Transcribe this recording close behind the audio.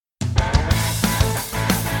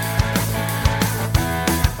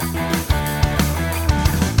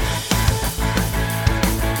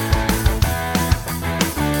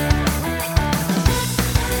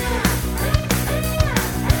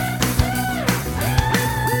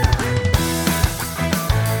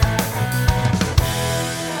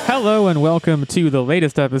Hello and welcome to the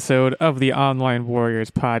latest episode of the Online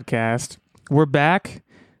Warriors podcast. We're back.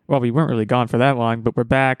 Well, we weren't really gone for that long, but we're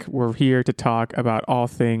back. We're here to talk about all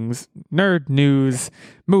things nerd news,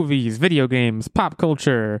 movies, video games, pop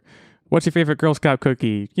culture. What's your favorite Girl Scout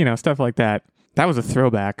cookie? You know, stuff like that. That was a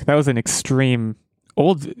throwback. That was an extreme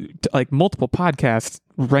old, like multiple podcast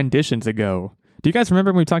renditions ago. Do you guys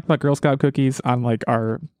remember when we talked about Girl Scout cookies on like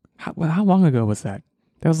our, how long ago was that?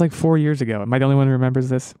 That was like 4 years ago. Am I the only one who remembers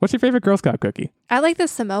this? What's your favorite Girl Scout cookie? I like the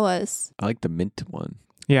Samoas. I like the mint one.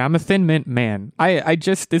 Yeah, I'm a Thin Mint man.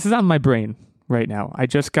 This is on my brain right now. I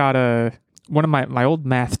just got one of my old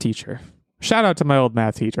math teacher. Shout out to my old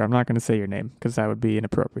math teacher. I'm not going to say your name because that would be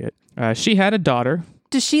inappropriate. She had a daughter.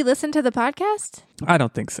 Does she listen to the podcast? I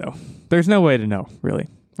don't think so. There's no way to know, really.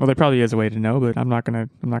 Well, there probably is a way to know, but I'm not gonna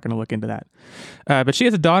look into that. But she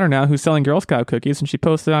has a daughter now who's selling Girl Scout cookies, and she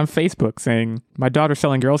posted on Facebook saying, "My daughter's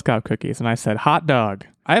selling Girl Scout cookies," and I said, "Hot dog."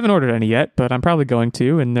 I haven't ordered any yet, but I'm probably going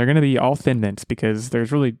to, and they're going to be all Thin Mints because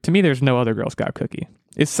to me, there's no other Girl Scout cookie.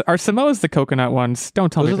 Are Samoas the coconut ones?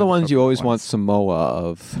 Don't tell me. Those are the ones you always want Samoa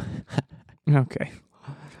of. Okay.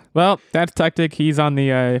 Well, that's Tactic. He's on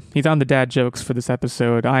the dad jokes for this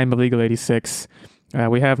episode. I'm Illegal86.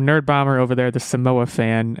 We have Nerd Bomber over there, the Samoa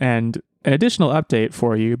fan, and an additional update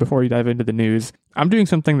for you before we dive into the news. I'm doing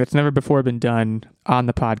something that's never before been done on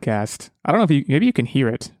the podcast. I don't know if maybe you can hear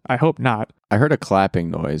it. I hope not. I heard a clapping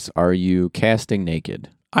noise. Are you casting naked?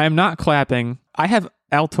 I am not clapping. I have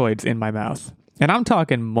Altoids in my mouth, and I'm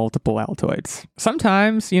talking multiple Altoids.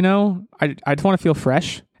 Sometimes, I just want to feel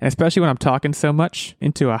fresh, and especially when I'm talking so much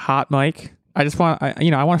into a hot mic. I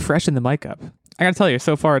want to freshen the mic up. I gotta tell you,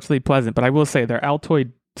 so far it's really pleasant, but I will say they're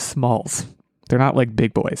Altoid smalls. They're not like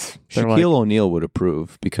big boys. Shaquille O'Neal would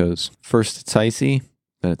approve because first it's icy,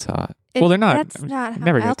 then it's hot. Well, they're not. That's not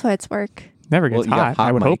how Altoids work. Never gets hot.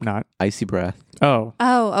 I would hope not. Icy breath. Oh,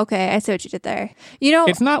 okay. I see what you did there.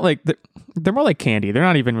 It's not like they're more like candy. They're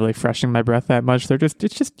not even really freshening my breath that much. You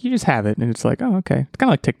just have it, and it's like, oh, okay. It's kind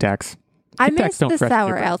of like Tic Tacs. I miss the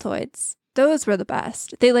sour Altoids. Those were the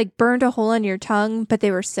best. They like burned a hole in your tongue, but they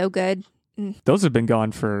were so good. Those have been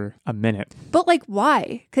gone for a minute. But like,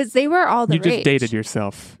 why? Because they were all the rage. You just dated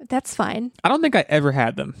yourself. That's fine. I don't think I ever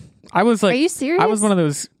had them. I was like, are you serious? I was one of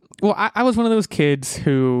those. Well, I was one of those kids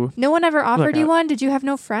who. No one ever offered you one? Did you have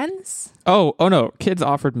no friends? Oh no! Kids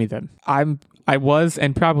offered me them. I was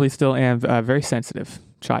and probably still am a very sensitive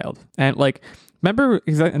child, and like. Remember,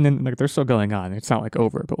 and then like they're still going on. It's not like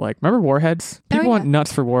over, but like remember Warheads? People went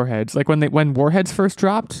nuts for Warheads. Like when Warheads first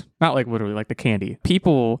dropped, not like literally like the candy.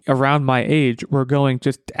 People around my age were going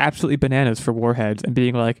just absolutely bananas for Warheads and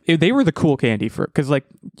being like they were the cool candy because like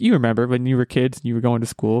you remember when you were kids and you were going to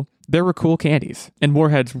school, there were cool candies and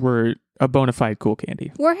Warheads were a bona fide cool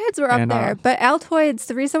candy. Warheads were up there, but Altoids,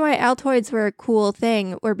 the reason why Altoids were a cool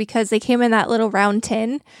thing were because they came in that little round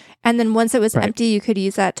tin, and then once it was empty, you could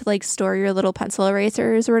use that to like store your little pencil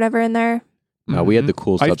erasers or whatever in there. No, we had the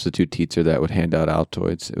cool substitute teacher that would hand out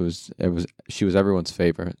Altoids. She was everyone's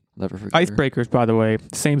favorite. Never forget Icebreakers, by the way,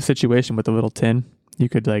 same situation with the little tin. You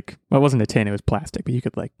could it wasn't a tin, it was plastic, but you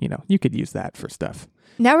could you could use that for stuff.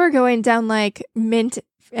 Now we're going down like mint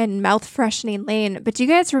and mouth freshening lane, but do you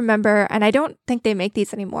guys remember, and I don't think they make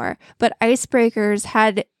these anymore, but Icebreakers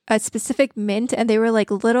had a specific mint and they were like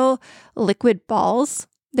little liquid balls.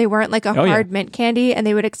 They weren't like a hard mint candy and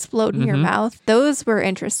they would explode in your mouth. Those were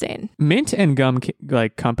interesting. Mint and gum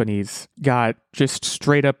companies got just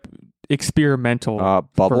straight up experimental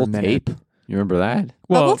bubble tape. You remember that?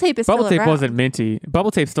 Well, Bubble tape is Bubble still tape around. wasn't minty.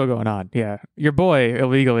 Bubble tape's still going on. Yeah. Your boy,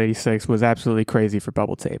 Illegal86, was absolutely crazy for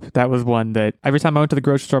bubble tape. That was one that every time I went to the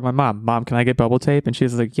grocery store, my Mom, can I get bubble tape? And she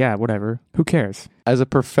was like, yeah, whatever. Who cares? As a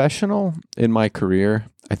professional in my career,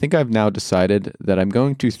 I think I've now decided that I'm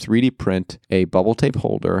going to 3D print a bubble tape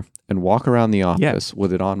holder and walk around the office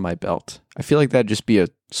with it on my belt. I feel like that'd just be a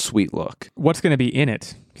sweet look. What's going to be in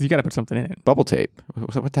it? Because you got to put something in it. Bubble tape.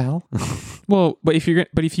 What the hell? Well, but if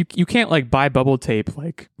you can't like buy bubble tape,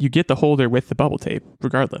 like you get the holder with the bubble tape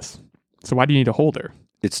regardless. So why do you need a holder?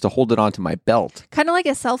 It's to hold it onto my belt. Kind of like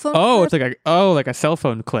a cell phone. Oh, clip. it's like a cell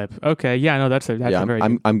phone clip. Okay, yeah, no, that's a very.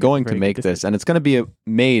 I'm going to make this, and it's going to be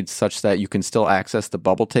made such that you can still access the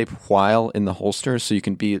bubble tape while in the holster, so you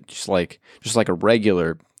can be just like a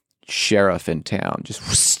regular sheriff in town.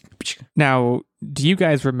 Just now, do you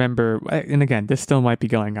guys remember? And again, this still might be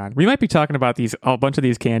going on. We might be talking about a bunch of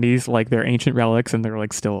these candies like they're ancient relics and they're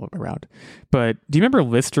like still around. But do you remember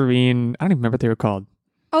Listerine? I don't even remember what they were called.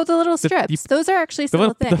 Oh, the little strips. Those are actually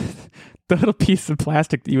still a thing. The little piece of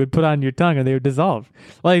plastic that you would put on your tongue and they would dissolve.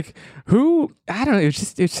 Like I don't know.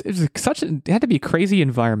 It had to be a crazy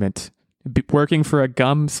environment working for a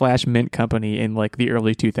gum/mint company in like the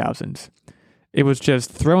early 2000s. It was just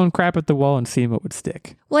throwing crap at the wall and seeing what would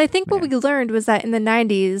stick. Well, I think what we learned was that in the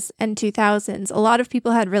 90s and 2000s, a lot of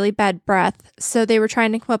people had really bad breath. So they were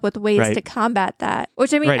trying to come up with ways to combat that.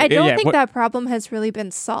 Which, I mean, I don't think that problem has really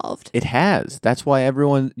been solved. It has. That's why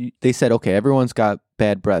they said, okay, everyone's got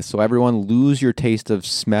bad breath. So everyone lose your taste of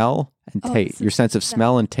smell and taste, your sense of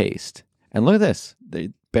smell and taste. And look at this.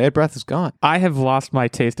 Bad breath is gone. I have lost my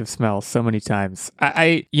taste of smell so many times.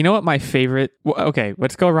 You know what my favorite... Well, okay,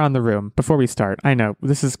 let's go around the room before we start. I know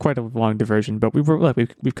this is quite a long diversion, but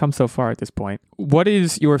we've come so far at this point. What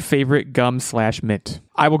is your favorite gum/mint?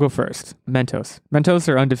 I will go first. Mentos. Mentos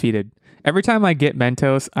are undefeated. Every time I get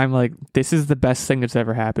Mentos, I'm like, this is the best thing that's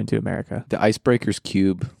ever happened to America. The Icebreakers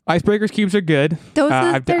Cube. Icebreakers Cubes are good.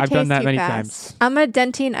 I've done that many times. I'm a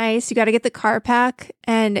Dentine Ice. You got to get the car pack,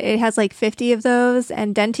 and it has like 50 of those,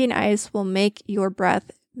 and Dentine Ice will make your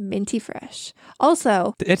breath minty fresh.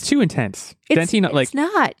 Also, it's too intense. It's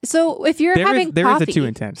not. So if you're having there coffee, is a too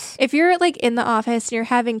intense. If you're like in the office and you're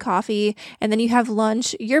having coffee and then you have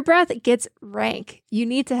lunch, your breath gets rank. You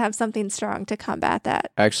need to have something strong to combat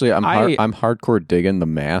that. Actually, I'm hardcore digging the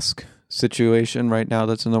mask situation right now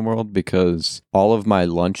that's in the world, because all of my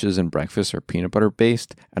lunches and breakfasts are peanut butter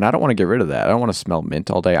based, and I don't want to get rid of that. I don't want to smell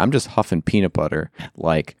mint all day. I'm just huffing peanut butter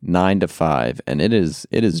like 9 to 5, and it is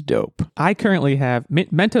dope. I currently have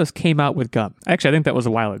Mentos came out with gum. Actually, I think that was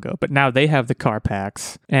a while ago, but now they have the car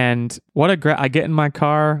packs. And I get in my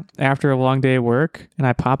car after a long day of work, and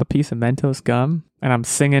I pop a piece of Mentos gum, and I'm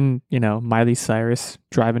singing, Miley Cyrus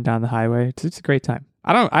driving down the highway. It's a great time.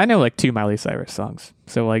 I know like 2 Miley Cyrus songs.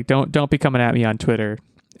 So like don't be coming at me on Twitter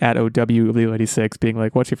at OWLeo86 being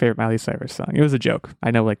like, what's your favorite Miley Cyrus song? It was a joke. I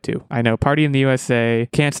know like 2. I know Party in the USA,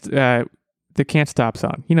 the Can't Stop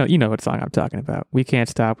song. You know what song I'm talking about. We can't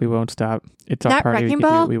stop, we won't stop. It's our party, we can do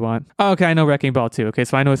what we want. Oh, okay, I know Wrecking Ball too. Okay,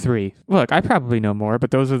 so I know 3. Look, I probably know more, but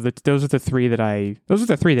those are the 3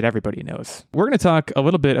 that everybody knows. We're gonna talk a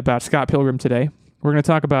little bit about Scott Pilgrim today. We're gonna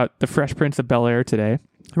talk about the Fresh Prince of Bel-Air today.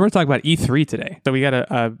 We're going to talk about E3 today. So we got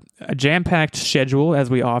a jam-packed schedule, as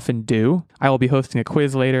we often do. I will be hosting a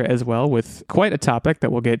quiz later as well with quite a topic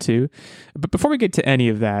that we'll get to. But before we get to any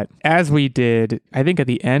of that, as we did, I think at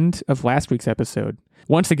the end of last week's episode,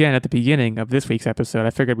 once again at the beginning of this week's episode,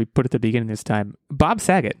 I figured we'd put it at the beginning this time, Bob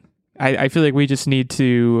Saget. I feel like we just need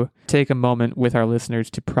to take a moment with our listeners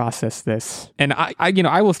to process this. And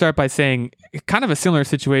I will start by saying kind of a similar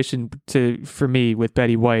situation for me with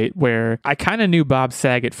Betty White, where I kind of knew Bob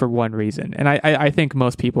Saget for one reason. And I think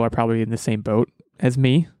most people are probably in the same boat as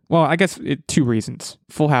me. Well, I guess 2 reasons.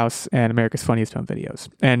 Full House and America's Funniest Home Videos.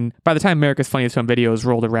 And by the time America's Funniest Home Videos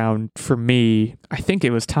rolled around for me, I think it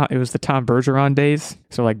was the Tom Bergeron days.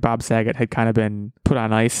 So like Bob Saget had kind of been put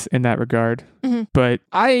on ice in that regard. Mm-hmm. But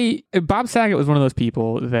Bob Saget was one of those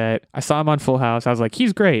people that I saw him on Full House. I was like,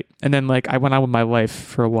 he's great. And then like I went on with my life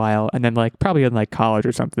for a while. And then like probably in like college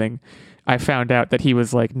or something, I found out that he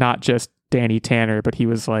was like not just Danny Tanner, but he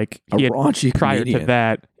was like a raunchy comedian.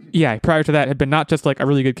 Prior to that had been not just like a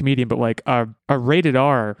really good comedian, but like a rated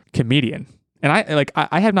R comedian. And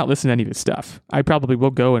I have not listened to any of his stuff. I probably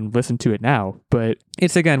will go and listen to it now, but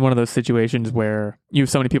it's again one of those situations where you have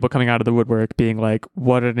so many people coming out of the woodwork being like,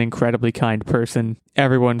 what an incredibly kind person.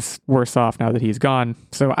 Everyone's worse off now that he's gone.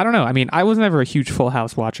 So I don't know. I mean, I was never a huge Full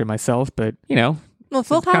House watcher myself, but well,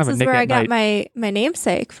 Full House is where I got my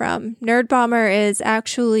namesake from. Nerd Bomber is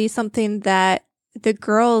actually something that the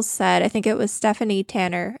girls said. I think it was Stephanie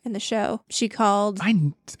Tanner in the show. She called...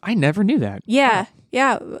 I never knew that. Yeah,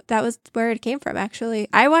 that was where it came from, actually.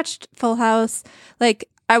 I watched Full House,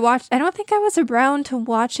 I don't think I was around to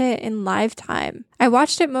watch it in live time. I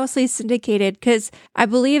watched it mostly syndicated because I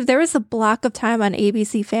believe there was a block of time on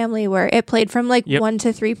ABC Family where it played from 1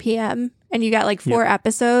 to 3 p.m. and you got 4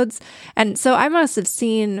 episodes. And so I must have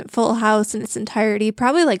seen Full House in its entirety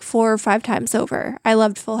probably 4 or 5 times over. I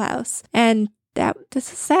loved Full House. And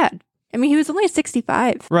this is sad. I mean, he was only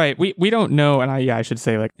 65. Right. We don't know. And I should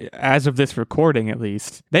say, as of this recording, at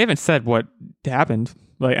least, they haven't said what happened.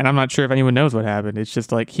 And I'm not sure if anyone knows what happened. It's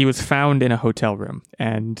just he was found in a hotel room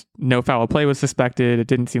and no foul play was suspected. It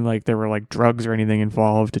didn't seem like there were drugs or anything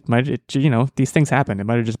involved. These things happen. It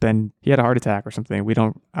might have just been he had a heart attack or something.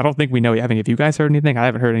 I don't think we know. Have you guys heard anything? I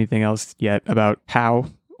haven't heard anything else yet about how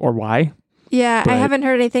or why. Yeah, I haven't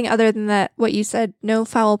heard anything other than that. What you said, no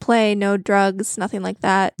foul play, no drugs, nothing like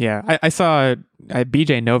that. Yeah, I saw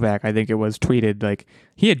BJ Novak, I think it was, tweeted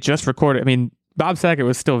he had just recorded. I mean, Bob Saget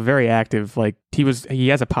was still very active. He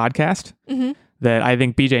has a podcast that I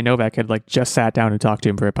think BJ Novak had just sat down and talked to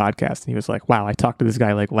him for a podcast. And he was like, wow, I talked to this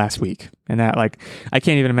guy last week. And that I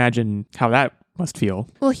can't even imagine how that must feel.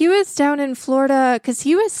 Well, he was down in Florida because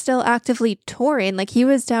he was still actively touring. Like, he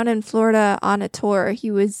was down in Florida on a tour.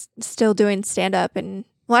 He was still doing stand-up. And,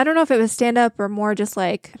 well, I don't know if it was stand-up or more just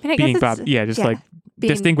like... I mean, I being guess Bob, like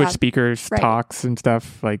distinguished Bob, speakers, right. talks and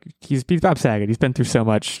stuff. Like, he's Bob Saget. He's been through so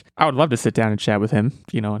much. I would love to sit down and chat with him.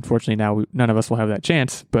 Unfortunately now none of us will have that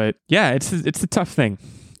chance. But yeah, it's a tough thing.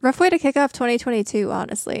 Rough way to kick off 2022,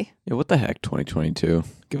 honestly. Yeah, what the heck, 2022?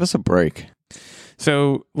 Give us a break.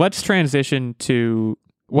 So let's transition to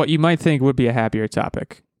what you might think would be a happier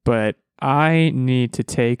topic. But I need to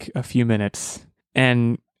take a few minutes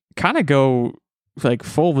and kind of go like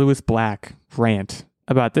full Lewis Black rant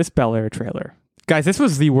about this Bel Air trailer. Guys, this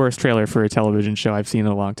was the worst trailer for a television show I've seen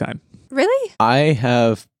in a long time. Really? I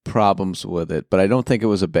have problems with it, but I don't think it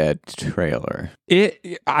was a bad trailer.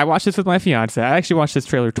 I watched this with my fiance. I actually watched this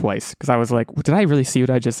trailer twice because I was like, did I really see what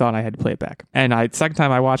I just saw? And I had to play it back. And second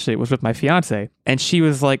time I watched it was with my fiance, and she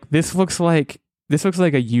was like, this looks like a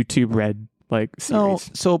YouTube Red series. No,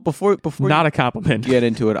 so before not a compliment. Get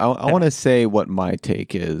into it, I want to say what my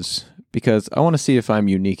take is, because I want to see if I'm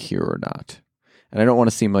unique here or not. And I don't want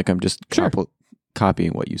to seem like I'm just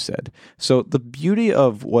copying what you said. So the beauty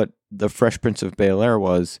of what the Fresh Prince of Bel-Air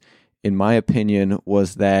was, in my opinion,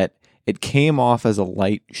 was that it came off as a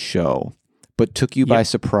light show, but took you by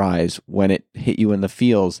surprise when it hit you in the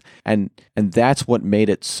feels. And that's what made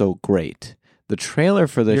it so great. The trailer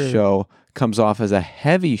for this show comes off as a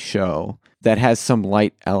heavy show that has some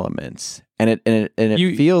light elements. And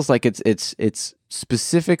it feels like it's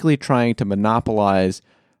specifically trying to monopolize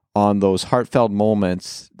on those heartfelt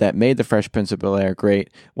moments that made the Fresh Prince of Bel-Air great,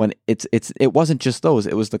 when it wasn't just those,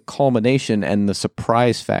 it was the culmination and the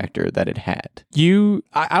surprise factor that it had.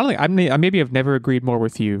 I maybe have never agreed more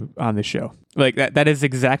with you on this show. Like that is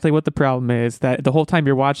exactly what the problem is, that the whole time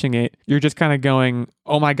you're watching it, you're just kind of going,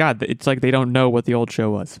 oh my God, it's like they don't know what the old show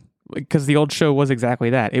was. Because the old show was exactly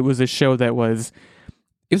that. It was a show it was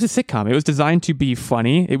a sitcom. It was designed to be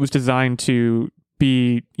funny. It was designed to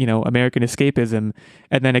be, American escapism,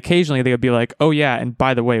 and then occasionally they would be like, oh yeah, and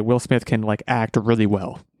by the way, Will Smith can act really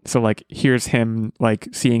well, so here's him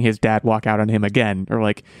seeing his dad walk out on him again,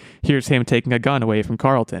 or here's him taking a gun away from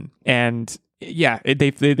Carlton. And yeah,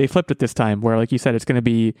 they flipped it this time, where like you said, it's going to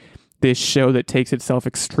be this show that takes itself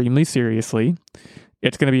extremely seriously.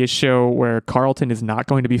 It's going to be a show where Carlton is not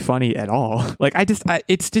going to be funny at all.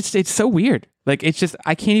 It's so weird. I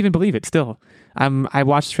can't even believe it still. I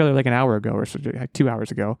watched the trailer an hour ago or so, 2 hours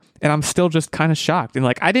ago, and I'm still just kind of shocked. And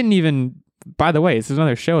I didn't even, by the way, this is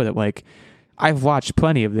another show that I've watched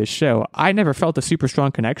plenty of this show. I never felt a super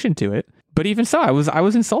strong connection to it, but even so, I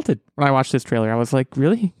was insulted when I watched this trailer. I was like,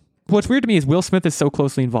 really? What's weird to me is Will Smith is so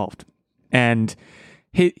closely involved, and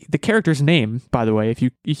the character's name, by the way, if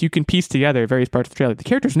you can piece together various parts of the trailer, the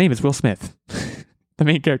character's name is Will Smith. The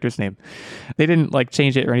main character's name. They didn't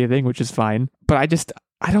change it or anything, which is fine. But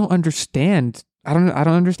I don't understand. I don't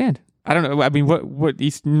understand. I don't know. I mean, what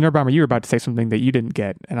Nerdbomber, you were about to say something that you didn't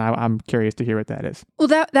get, and I'm curious to hear what that is. Well,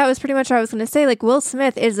 that was pretty much what I was going to say. Will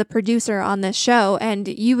Smith is a producer on this show, and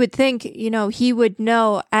you would think, he would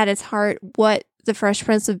know at his heart what the Fresh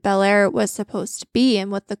Prince of Bel-Air was supposed to be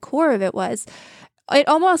and what the core of it was. It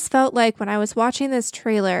almost felt like when I was watching this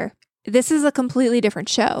trailer, this is a completely different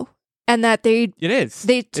show. And that they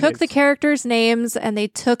took the characters' names and they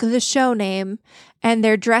took the show name and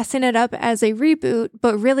they're dressing it up as a reboot,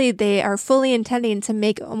 but really they are fully intending to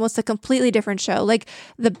make almost a completely different show.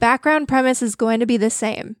 The background premise is going to be the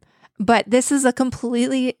same, but this is a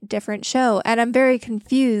completely different show. And I'm very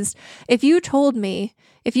confused. If you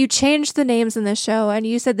changed the names in this show and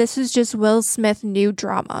you said this is just Will Smith new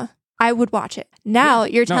drama, I would watch it. Now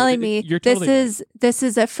you're telling me this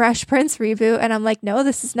is a Fresh Prince reboot, and I'm like, no,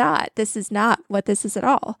 this is not. This is not what this is at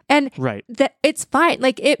all. And it's fine.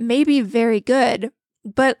 It may be very good,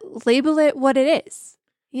 but label it what it is.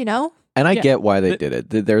 And I get why they did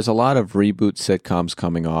it. There's a lot of reboot sitcoms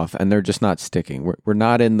coming off, and they're just not sticking. We're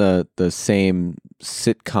not in the same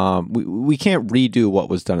sitcom. We can't redo what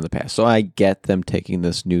was done in the past. So I get them taking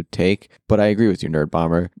this new take, but I agree with you,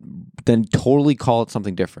 Nerdbomber. Then totally call it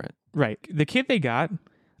something different. Right. The kid they got,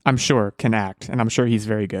 I'm sure, can act, and I'm sure he's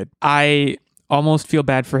very good. I almost feel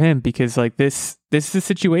bad for him because this is a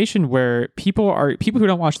situation where people who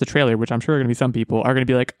don't watch the trailer, which I'm sure are going to be some people, are going to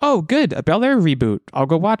be like, oh, good, a Bel Air reboot. I'll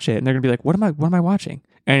go watch it. And they're going to be like, what am I watching?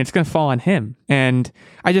 And it's going to fall on him. And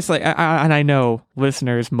I just and I know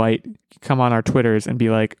listeners might come on our Twitters and be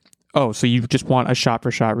like, oh, so you just want a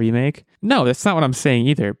shot-for-shot remake? No, that's not what I'm saying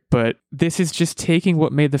either. But this is just taking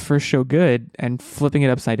what made the first show good and flipping it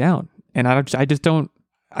upside down. And I just don't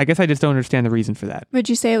understand the reason for that. Would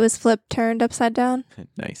you say it was flipped turned upside down?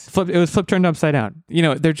 Nice. It was flipped turned upside down.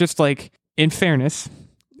 They're just in fairness,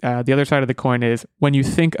 the other side of the coin is when you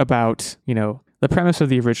think about, the premise of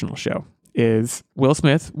the original show is Will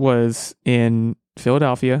Smith was in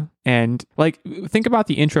Philadelphia, and think about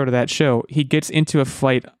the intro to that show. He gets into a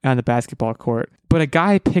fight on the basketball court, but a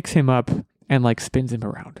guy picks him up and spins him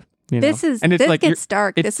around. This gets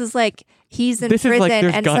dark. This is like he's in prison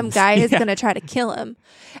and guns. Some guy is going to try to kill him.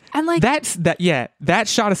 And that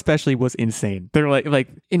shot especially was insane. They're like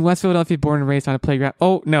in West Philadelphia, born and raised on a playground.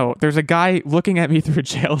 Oh no, there's a guy looking at me through a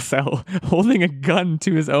jail cell, holding a gun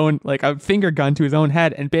to his own, a finger gun to his own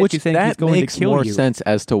head, and basically saying he's going to kill you. That makes more sense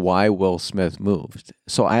as to why Will Smith moved.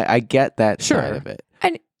 So I get that side of it.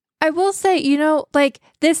 And I will say,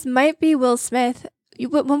 this might be Will Smith.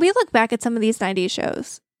 When we look back at some of these 90s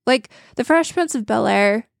shows, The Fresh Prince of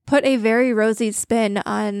Bel-Air put a very rosy spin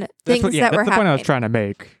on things that were happening. That's the point I was trying to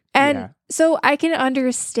make. And so I can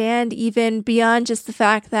understand, even beyond just the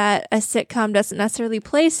fact that a sitcom doesn't necessarily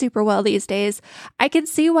play super well these days, I can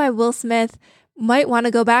see why Will Smith might want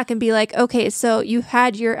to go back and be like, okay, so you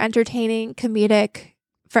had your entertaining, comedic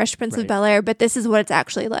Fresh Prince of Bel-Air, but this is what it's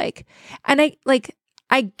actually like. And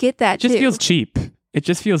I get that too. It just feels cheap. It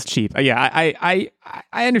just feels cheap. I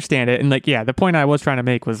understand it. And the point I was trying to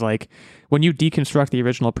make was when you deconstruct the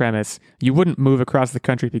original premise, you wouldn't move across the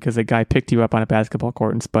country because a guy picked you up on a basketball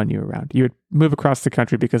court and spun you around. You would move across the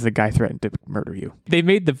country because a guy threatened to murder you. They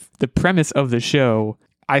made the premise of the show,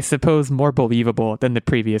 I suppose, more believable than the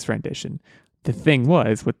previous rendition. The thing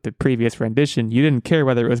was, with the previous rendition, you didn't care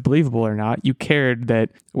whether it was believable or not. You cared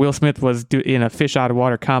that Will Smith was in a fish out of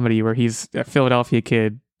water comedy where he's a Philadelphia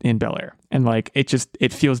kid in Bel-Air. And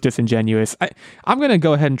it feels disingenuous. I'm going to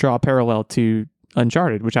go ahead and draw a parallel to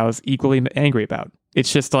Uncharted, which I was equally angry about.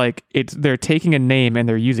 It's just they're taking a name and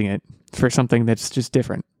they're using it for something that's just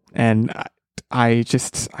different. And I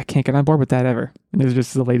can't get on board with that ever. And this is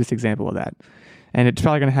just the latest example of that. And it's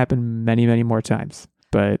probably going to happen many, many more times.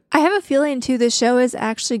 But I have a feeling too, the show is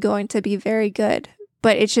actually going to be very good,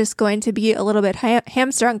 but it's just going to be a little bit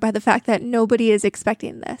hamstrung by the fact that nobody is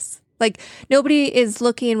expecting this. Nobody is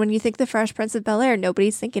looking, when you think The Fresh Prince of Bel-Air,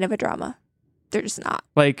 nobody's thinking of a drama. They're just not.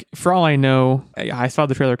 For all I know, I saw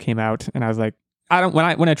the trailer came out and I was like,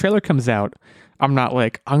 when a trailer comes out, I'm not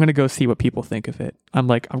I'm going to go see what people think of it. I'm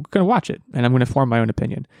going to watch it and I'm going to form my own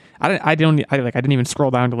opinion. I didn't even scroll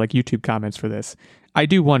down to YouTube comments for this. I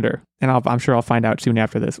do wonder, and I'm sure I'll find out soon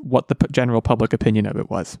after this, what the general public opinion of it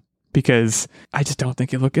was, because I just don't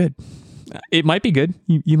think it looked good. It might be good.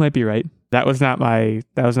 You might be right. That was not my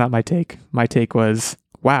take. My take was,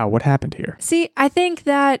 wow, what happened here? See, I think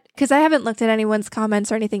that, because I haven't looked at anyone's comments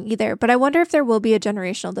or anything either, but I wonder if there will be a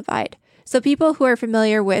generational divide. So people who are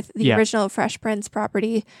familiar with the original Fresh Prince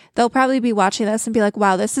property, they'll probably be watching this and be like,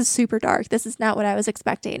 wow, this is super dark. This is not what I was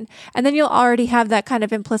expecting. And then you'll already have that kind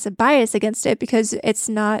of implicit bias against it because it's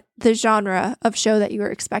not the genre of show that you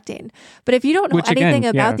were expecting. But if you don't know anything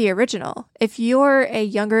about the original, if you're a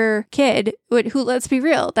younger kid who, let's be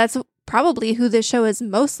real, that's probably who this show is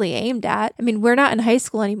mostly aimed at. I mean, we're not in high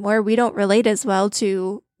school anymore. We don't relate as well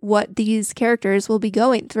to what these characters will be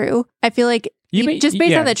going through. I feel like just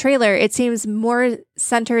based on the trailer, it seems more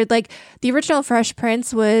centered. The original Fresh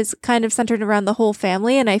Prince was kind of centered around the whole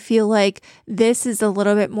family, and I feel like this is a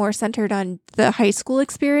little bit more centered on the high school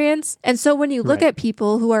experience. And so when you look at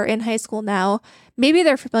people who are in high school now, maybe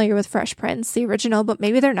they're familiar with Fresh Prince, the original, but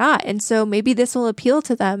maybe they're not. And so maybe this will appeal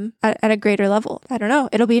to them at a greater level. I don't know.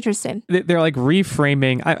 It'll be interesting. They're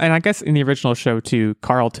reframing, and I guess in the original show too,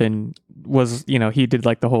 Carlton was, he did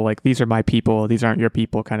the whole these are my people, these aren't your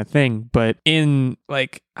people kind of thing. But in I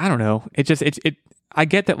don't know, I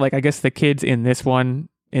get that I guess the kids in this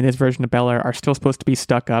version of Bel-Air are still supposed to be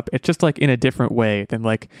stuck up. It's just in a different way than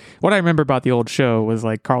what I remember about the old show was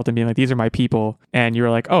Carlton being these are my people, and you were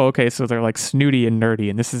like, oh, okay, so they're snooty and nerdy,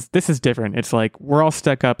 and this is different. It's we're all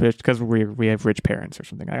stuck up because we have rich parents or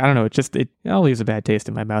something. I don't know. It all leaves a bad taste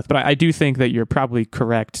in my mouth. But I do think that you're probably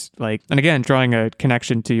correct. And again, drawing a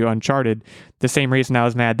connection to Uncharted, the same reason I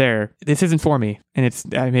was mad there. This isn't for me, and it's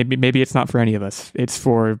maybe it's not for any of us. It's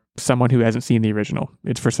for someone who hasn't seen the original.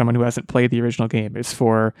 It's for someone who hasn't played the original game. It's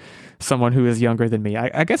for someone who is younger than me.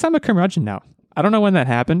 I guess I'm a curmudgeon now. I don't know when that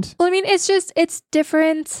happened. Well, I mean, it's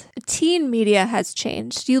different. Teen media has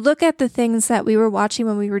changed. You look at the things that we were watching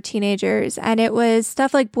when we were teenagers, and it was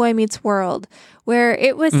stuff like Boy Meets World, where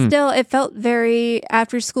it was it felt very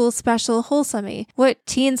after school special, wholesome-y. What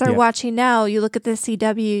teens are watching now, you look at the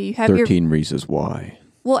CW, you have 13 Reasons Why.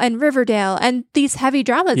 Well, and Riverdale and these heavy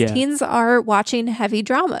dramas. Yeah. Teens are watching heavy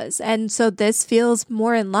dramas. And so this feels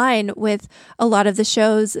more in line with a lot of the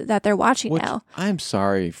shows that they're watching now. I'm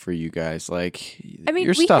sorry for you guys. Like, I mean,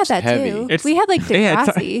 your we had stuff's that heavy. too. It's- We had like Yeah,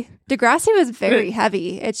 Degrassi. Degrassi was very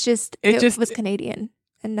heavy. It's just, It it just- was Canadian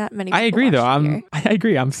and not many I people agree though. watched it here. I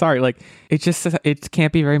agree. I'm sorry. Like it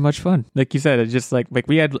can't be very much fun. Like you said, it's just like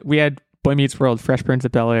we had Boy Meets World, Fresh Prince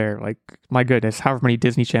of Bel-Air. Like my goodness, however many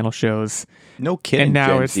Disney Channel shows. No kid And in now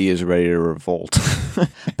Gen it's- Z is ready to revolt.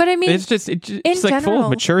 But I mean, It's just like full general- of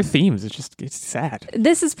mature themes. It's sad.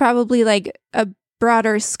 this is probably like a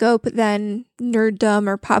broader scope than nerddom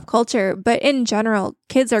or pop culture, but in general,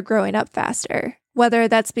 kids are growing up faster. Whether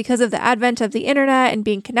that's because of the advent of the internet and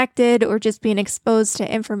being connected or just being exposed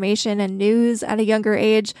to information and news at a younger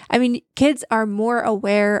age. I mean, kids are more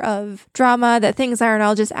aware of drama, that things aren't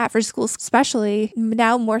all just after school, especially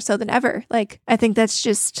now more so than ever. Like, I think that's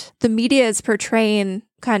just the media is portraying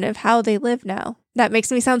kind of how they live now. That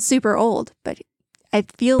makes me sound super old, but I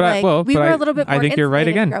feel like we were a little bit more I think you're right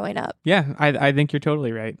insulated again. growing up. Yeah, I think you're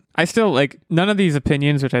totally right. I still like none of these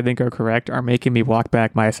opinions, which I think are correct, are making me walk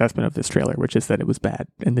back my assessment of this trailer, which is that it was bad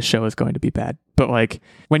and the show is going to be bad. But like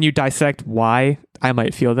when you dissect why I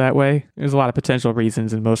might feel that way, there's a lot of potential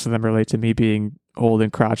reasons, and most of them relate to me being old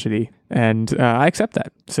and crotchety, and I accept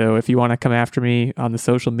that. So if you want to come after me on the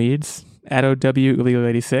social medias, at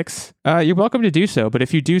OW86, you're welcome to do so. But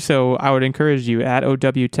if you do so, I would encourage you at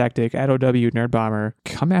OW Tactic, at OW Nerd Bomber,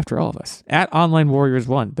 come after all of us. At Online Warriors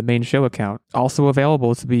 1, the main show account, also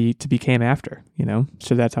available to be came after,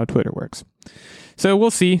 so that's how Twitter works. So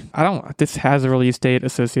we'll see. This has a release date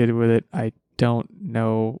associated with it. I don't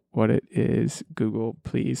know what it is. Google,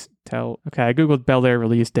 please tell. Okay, I Googled Bel-Air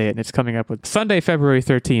release date and it's coming up with Sunday, February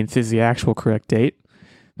 13th is the actual correct date.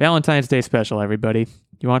 Valentine's Day special, everybody.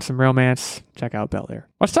 You want some romance? Check out Bel-Air.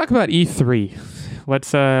 Let's talk about E3.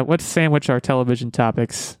 Let's sandwich our television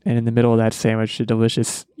topics, and in the middle of that sandwich, a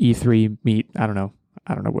delicious E3 meat. I don't know.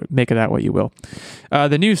 Make of that what you will.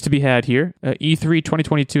 The news to be had here. E3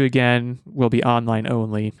 2022 again will be online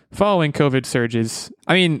only. Following COVID surges.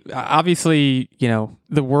 I mean, obviously,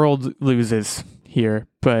 the world loses here,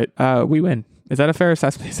 but we win. Is that a fair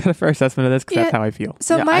assessment? Is that a fair assessment of this? Because that's how I feel.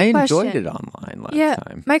 So Yeah, my I question, enjoyed it online last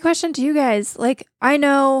time. my question to you guys, like, I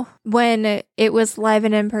know when it was live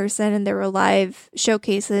and in person and there were live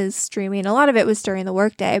showcases streaming, a lot of it was during the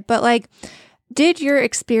workday, but like, did your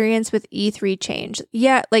experience with E3 change?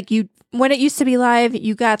 Yeah, like when it used to be live,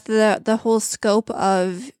 you got the whole scope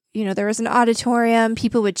of, there was an auditorium,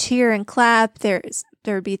 people would cheer and clap,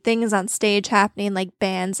 there would be things on stage happening like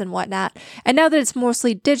bands and whatnot. And now that it's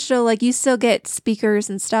mostly digital, like you still get speakers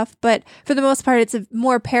and stuff, but for the most part, it's a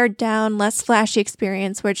more pared down, less flashy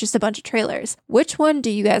experience where it's just a bunch of trailers. Which one do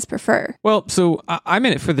you guys prefer? Well, so I'm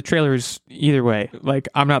in it for the trailers either way. Like,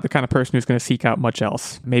 I'm not the kind of person who's going to seek out much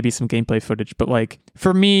else. Maybe some gameplay footage, but like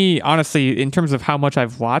for me, honestly, in terms of how much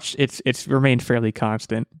I've watched, it's remained fairly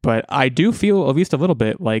constant. But I do feel at least a little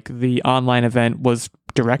bit like the online event was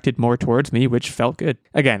directed more towards me, which felt good.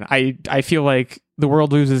 Again, I feel like the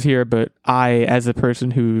world loses here, but I, as a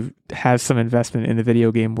person who has some investment in the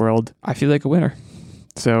video game world, I feel like a winner.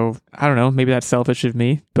 So I don't know, maybe that's selfish of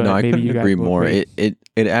me, but No, I maybe couldn't you guys agree will more. agree.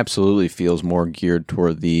 It absolutely feels more geared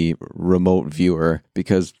toward the remote viewer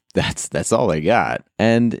because that's all I got,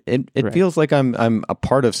 and it Right. feels like I'm a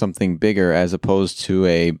part of something bigger as opposed to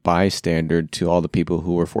a bystander to all the people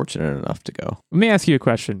who were fortunate enough to go. Let me ask you a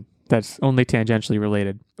question that's only tangentially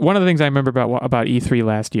related. One of the things I remember about E3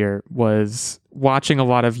 last year was watching a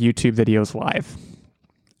lot of YouTube videos live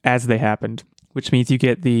as they happened, which means you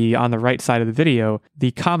get on the right side of the video,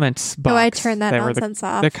 the comments box. Oh, I turned that where nonsense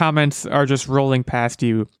off. The comments are just rolling past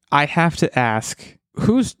you. I have to ask,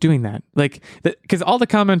 who's doing that? Like, because all the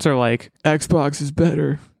comments are like, Xbox is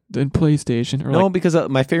better than PlayStation. Or No, like, because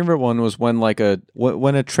my favorite one was when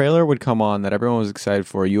when a trailer would come on that everyone was excited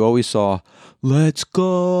for. You always saw, "Let's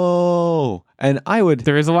go," and I would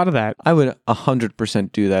there is a lot of that.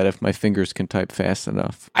 100% do that if my fingers can type fast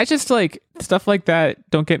enough. I just like stuff like that.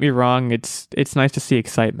 Don't get me wrong. It's nice to see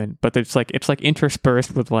excitement, but it's like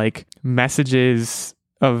interspersed with like messages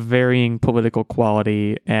of varying political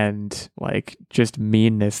quality and like just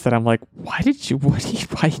meanness that I'm like, why did you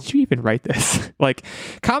even write this? Like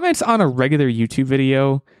comments on a regular YouTube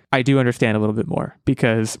video, I do understand a little bit more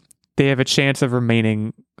because they have a chance of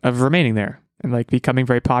remaining there and like becoming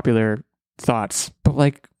very popular thoughts. But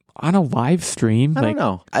like on a live stream, I like, don't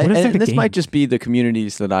know. what is there to This gain? might just be the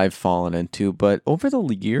communities that I've fallen into, but over the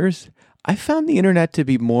years, I found the internet to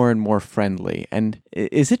be more and more friendly. And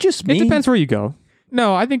is it just me? It depends where you go.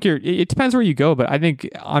 No, I think it depends where you go, but I think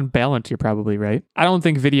on balance, you're probably right. I don't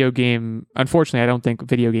think unfortunately, I don't think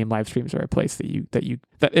video game live streams are a place that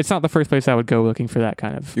it's not the first place I would go looking for that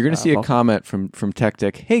kind of. You're going to see a comment from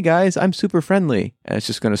Tech. Hey guys, I'm super friendly. And it's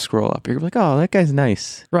just going to scroll up. You're like, oh, that guy's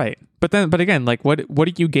nice. Right. But again, like what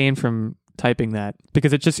do you gain from typing that?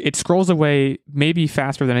 Because it scrolls away maybe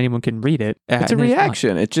faster than anyone can read it. It's a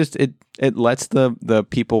reaction. It lets the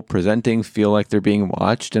people presenting feel like they're being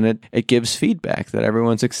watched, and it gives feedback that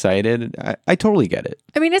everyone's excited. I totally get it.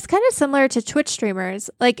 I mean, it's kind of similar to Twitch streamers.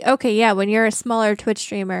 Like, okay, yeah, when you're a smaller Twitch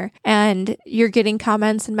streamer and you're getting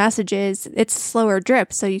comments and messages, it's slower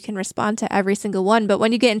drip, so you can respond to every single one. But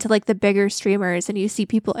when you get into like the bigger streamers and you see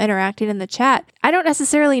people interacting in the chat, I don't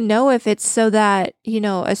necessarily know if it's so that,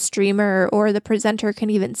 a streamer or the presenter can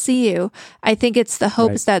even see you. I think it's the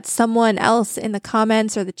hopes that someone else in the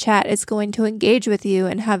comments or the chat is going to engage with you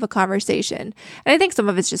and have a conversation. And I think some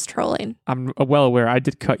of it's just trolling. I'm well aware. I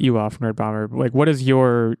did cut you off, Nerd Bomber. Like, what's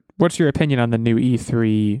your opinion on the new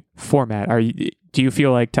E3 format? Do you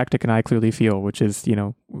feel like Tactic and I clearly feel, which is,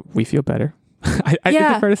 we feel better? Is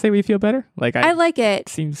it fair to say we feel better? Like, I like it.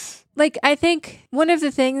 Seems like, I think one of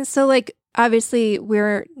the things, so like, obviously,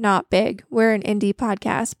 we're not big. We're an indie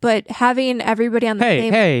podcast, but having everybody on the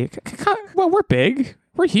same... Well, we're big.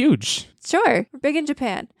 We're huge. Sure. We're big in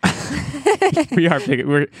Japan. We are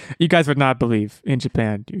big. You guys would not believe in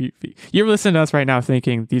Japan. You're listening to us right now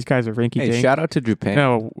thinking these guys are rinky dink. Hey, shout out to Japan.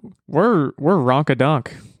 No, we're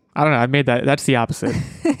ronka-dunk. I don't know. I made that. That's the opposite.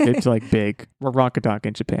 It's like big. We're ronka-dunk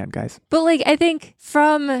in Japan, guys. But like, I think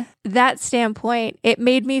from that standpoint, it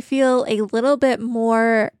made me feel a little bit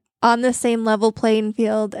more on the same level playing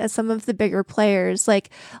field as some of the bigger players,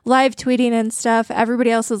 like live tweeting and stuff.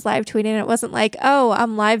 Everybody else was live tweeting. It wasn't like, oh,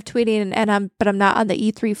 I'm live tweeting but I'm not on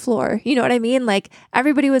the E3 floor. You know what I mean? Like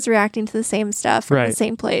everybody was reacting to the same stuff in the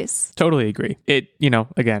same place. Totally agree.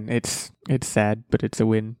 Again, it's sad, but it's a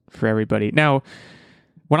win for everybody. Now,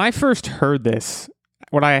 when I first heard this,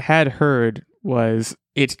 what I had heard was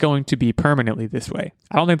it's going to be permanently this way.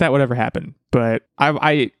 I don't think that would ever happen, but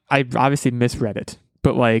I obviously misread it.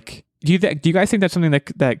 But like, do you guys think that's something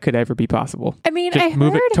that could ever be possible? I mean, just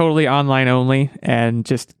move it totally online only and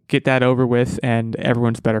just get that over with, and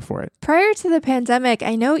everyone's better for it. Prior to the pandemic,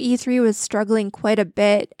 I know E3 was struggling quite a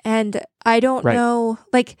bit, and I don't know.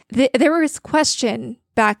 Like, there was question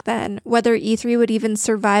back then whether E3 would even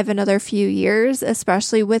survive another few years,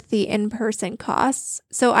 especially with the in-person costs.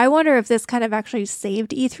 So I wonder if this kind of actually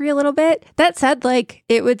saved E3 a little bit. That said, like,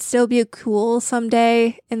 it would still be cool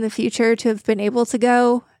someday in the future to have been able to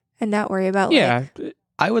go and not worry about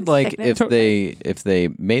I would like sickness. if they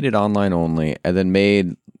made it online only and then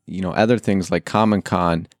made other things like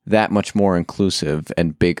Comic-Con that much more inclusive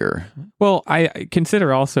and bigger. Well, I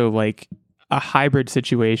consider also like a hybrid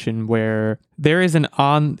situation where there is it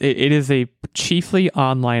is a chiefly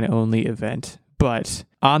online only event, but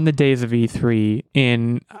on the days of E3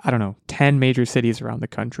 in, 10 major cities around the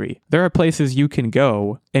country, there are places you can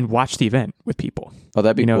go and watch the event with people. Oh,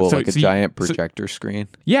 that'd be cool. So, like a giant projector screen.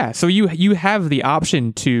 Yeah. So you have the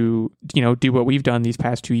option to, do what we've done these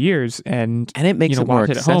past 2 years and it makes it more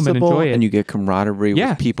accessible, at home and enjoy it. And you get camaraderie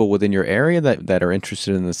with people within your area that are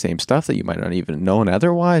interested in the same stuff that you might not even know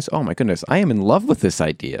otherwise. Oh my goodness. I am in love with this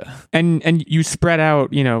idea. And you spread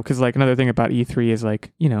out, because like another thing about E3 is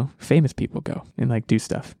like, famous people go and like do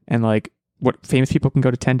stuff. And like what famous people can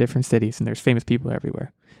go to 10 different cities and there's famous people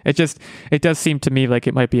everywhere. It does seem to me like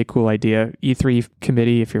it might be a cool idea. E3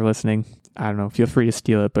 committee, if you're listening, I don't know, feel free to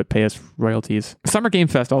steal it, but pay us royalties. Summer Game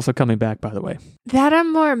Fest also coming back, by the way. That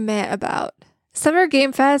I'm more meh about. Summer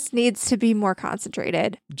Game Fest needs to be more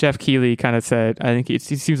concentrated. Jeff Keighley kind of said, I think it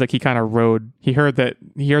seems like he kind of he heard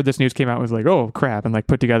this news came out and was like, oh crap, and like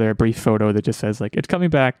put together a brief photo that just says like, it's coming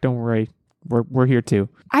back, don't worry, we're here too.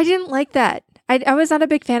 I didn't like that. I was not a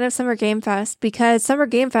big fan of Summer Game Fest because Summer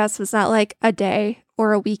Game Fest was not like a day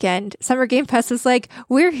or a weekend. Summer Game Fest was like,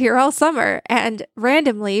 we're here all summer and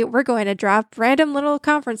randomly we're going to drop random little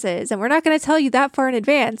conferences and we're not going to tell you that far in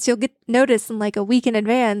advance. You'll get notice in like a week in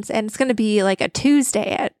advance and it's going to be like a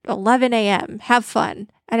Tuesday at 11 a.m. Have fun.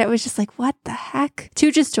 And it was just like, what the heck? Too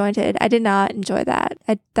disjointed. I did not enjoy that.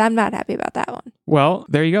 I'm not happy about that one. Well,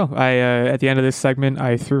 there you go. At the end of this segment,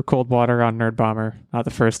 I threw cold water on Nerd Bomber. Not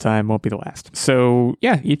the first time, won't be the last. So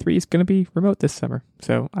yeah, E3 is going to be remote this summer.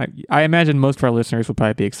 So I imagine most of our listeners will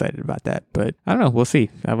probably be excited about that. But I don't know. We'll see.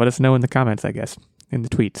 Let us know in the comments, I guess. in the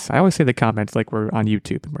tweets. I always say the comments like we're on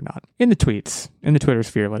YouTube and we're not. In the tweets, in the Twitter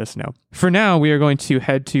sphere, let us know. For now, we are going to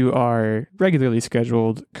head to our regularly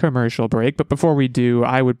scheduled commercial break. But before we do,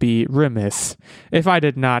 I would be remiss if I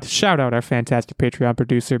did not shout out our fantastic Patreon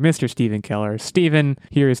producer, Mr. Stephen Keller. Stephen,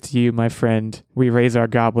 here is to you, my friend. We raise our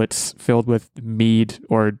goblets filled with mead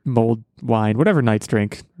or mulled wine, whatever knights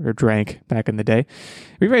drink or drank back in the day.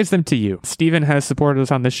 We raise them to you. Stephen has supported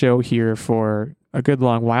us on the show here for a good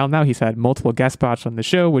long while now. He's had multiple guest spots on the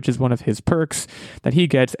show, which is one of his perks that he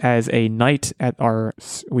gets as a knight at our,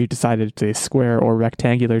 we've decided it's a square or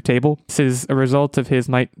rectangular table. This is a result of his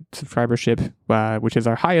knight subscribership, which is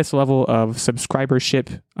our highest level of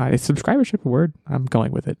subscribership. Is subscribership a word? I'm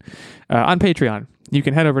going with it. On Patreon. You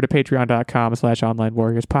can head over to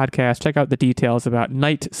patreon.com/onlinewarriorspodcast. Check out the details about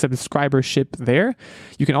Knight subscribership there.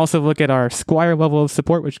 You can also look at our Squire level of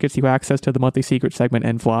support, which gets you access to the monthly secret segment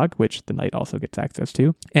and vlog, which the Knight also gets access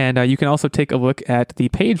to. And you can also take a look at the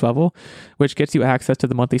page level, which gets you access to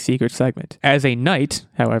the monthly secret segment. As a Knight,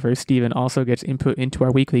 however, Stephen also gets input into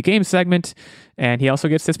our weekly game segment, and he also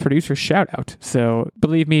gets this producer shout out. So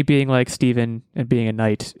believe me, being like Stephen and being a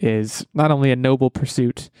Knight is not only a noble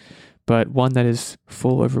pursuit, but one that is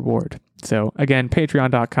full of reward. So again,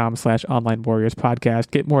 patreon.com/onlinewarriorspodcast.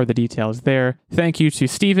 Get more of the details there. Thank you to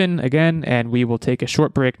Stephen again, and we will take a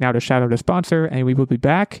short break now to shout out a sponsor, and we will be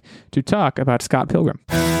back to talk about Scott Pilgrim.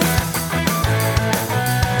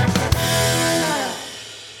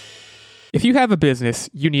 If you have a business,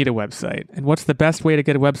 you need a website. And what's the best way to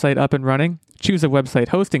get a website up and running? Choose a website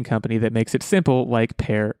hosting company that makes it simple, like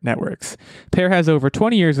Pair Networks. Pair has over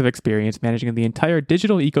 20 years of experience managing the entire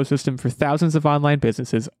digital ecosystem for thousands of online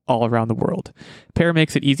businesses all around the world. Pair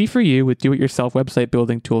makes it easy for you with do-it-yourself website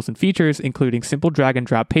building tools and features, including simple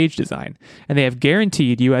drag-and-drop page design. And they have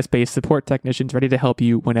guaranteed US-based support technicians ready to help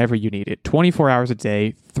you whenever you need it, 24 hours a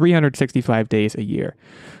day, 365 days a year.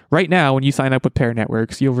 Right now, when you sign up with Pair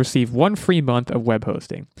Networks, you'll receive 1 free month of web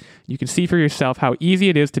hosting. You can see for yourself how easy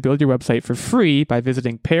it is to build your website for free by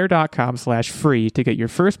visiting pair.com/free to get your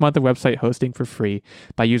first month of website hosting for free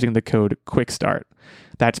by using the code QUICKSTART.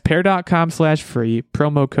 That's pair.com/free,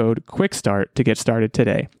 promo code QUICKSTART to get started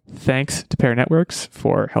today. Thanks to Pair Networks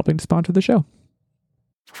for helping to sponsor the show.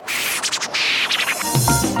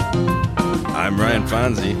 I'm Ryan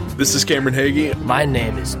Fonzie. This is Cameron Hagee. My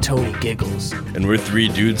name is Tony Giggles. And we're 3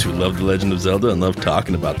 dudes who love The Legend of Zelda and love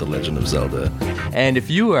talking about The Legend of Zelda. And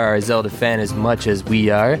if you are a Zelda fan as much as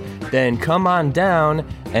we are, then come on down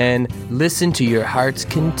and listen to your heart's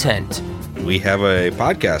content. We have a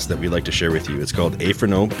podcast that we'd like to share with you. It's called A for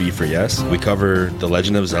No, B for Yes. We cover the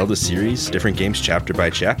Legend of Zelda series, different games chapter by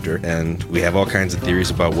chapter, and we have all kinds of theories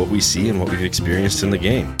about what we see and what we've experienced in the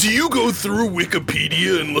game. Do you go through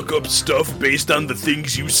Wikipedia and look up stuff based on the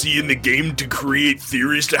things you see in the game to create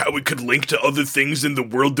theories to how it could link to other things in the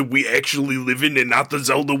world that we actually live in, and not the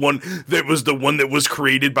Zelda one that was the one that was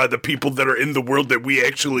created by the people that are in the world that we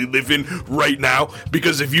actually live in right now?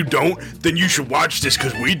 Because if you don't, then you should watch this,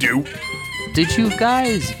 because we do. Did you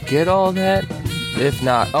guys get all that? If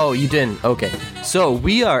not, oh, you didn't. Okay. So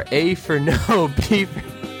we are A for No, B for...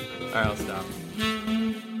 All right, I'll stop.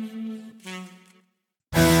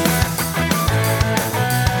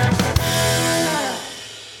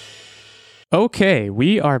 Okay,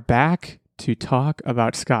 we are back to talk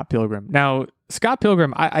about Scott Pilgrim. Now, Scott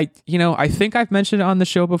Pilgrim, I think I've mentioned it on the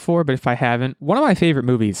show before, but if I haven't, one of my favorite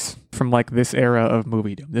movies from like this era of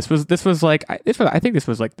moviedom. I think this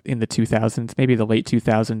was like in the 2000s, maybe the late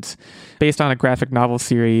 2000s, based on a graphic novel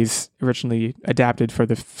series originally adapted for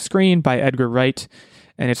the screen by Edgar Wright.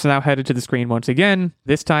 And it's now headed to the screen once again,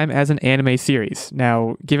 this time as an anime series.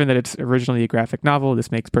 Now, given that it's originally a graphic novel,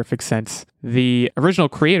 this makes perfect sense. The original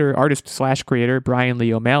artist/creator, Brian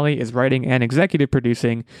Lee O'Malley, is writing and executive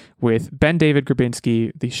producing with Ben David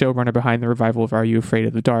Grabinski, the showrunner behind the revival of Are You Afraid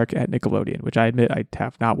of the Dark at Nickelodeon, which I admit I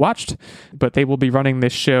have not watched. But they will be running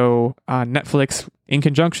this show on Netflix in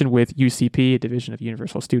conjunction with UCP, a division of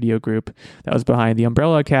Universal Studio Group that was behind The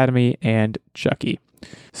Umbrella Academy and Chucky.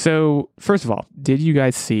 So, first of all, did you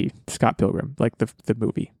guys see Scott Pilgrim, like the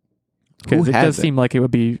movie? Because it does seem like it would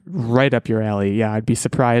be right up your alley. Yeah, I'd be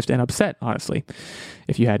surprised and upset, honestly,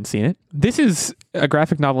 if you hadn't seen it. This is a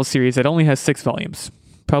graphic novel series that only has 6 volumes,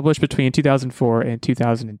 published between 2004 and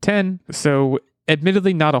 2010. So,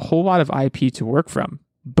 admittedly, not a whole lot of IP to work from,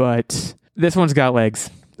 but this one's got legs,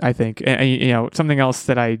 I think. And something else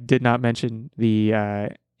that I did not mention, the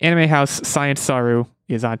anime house Science Saru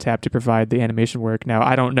is on tap to provide the animation work. Now,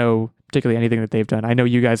 I don't know particularly anything that they've done. I know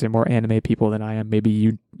you guys are more anime people than I am. Maybe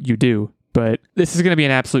you do. But this is going to be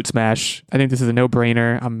an absolute smash. I think this is a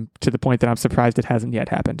no-brainer. I'm to the point that I'm surprised it hasn't yet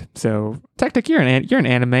happened. So, Tactic, you're an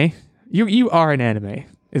anime. You are an anime.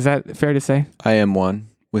 Is that fair to say? I am one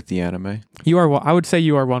with the anime. You are. I would say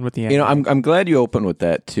you are one with the anime. You know, I'm glad you opened with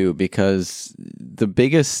that too, because the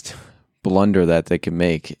biggest blunder that they can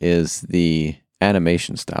make is the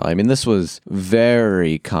animation style. I mean, this was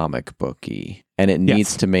very comic booky, and it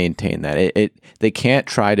needs to maintain that. They can't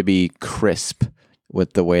try to be crisp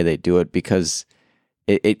with the way they do it, because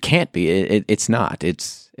it can't be. It's not.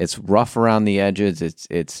 It's rough around the edges.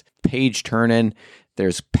 It's page turning.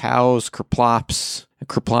 There's pows, kerplops.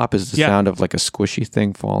 Kerplop is the sound of like a squishy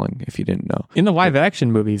thing falling, if you didn't know. In the live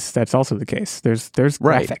action movies, that's also the case. There's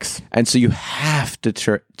graphics. And so you have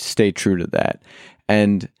to stay true to that.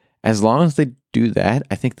 And as long as they do that,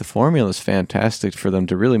 I think the formula is fantastic for them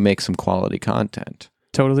to really make some quality content.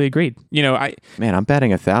 Totally agreed. You know, I'm batting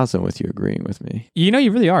 1,000 with you agreeing with me. You know,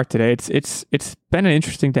 you really are today. It's been an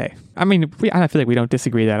interesting day. I mean, I feel like we don't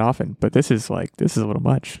disagree that often, but this is a little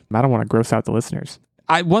much. I don't want to gross out the listeners.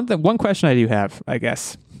 One question I do have, I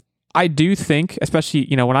guess, I do think, especially,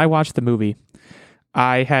 you know, when I watched the movie,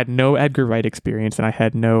 I had no Edgar Wright experience and I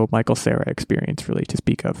had no Michael Cera experience really to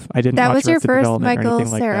speak of. I didn't. That was your first Michael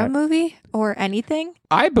Cera movie or anything?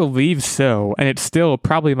 I believe so, and it's still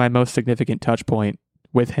probably my most significant touch point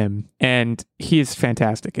with him, and he is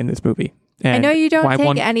fantastic in this movie. And I know you don't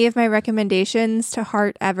take any of my recommendations to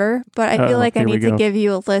heart ever, but I feel like I need to give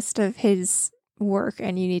you a list of his work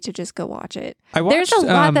and you need to just go watch it. There's a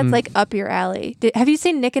lot that's like up your alley. Have you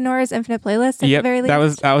seen Nick and Nora's Infinite Playlist at the very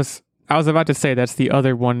least? I was about to say that's the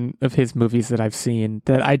other one of his movies that I've seen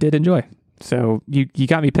that I did enjoy. So you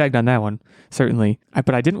got me pegged on that one, certainly.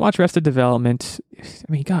 But I didn't watch Arrested Development.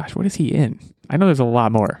 I mean, gosh, what is he in? I know there's a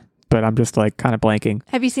lot more, but I'm just like kind of blanking.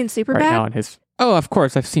 Have you seen Superbad? Right now on his. Oh, of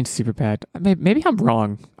course, I've seen Superbad. Maybe I'm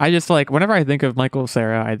wrong. I just like whenever I think of Michael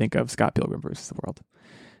Cera, I think of Scott Pilgrim vs. the World.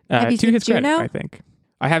 Have you seen his Juno? Credit, I think.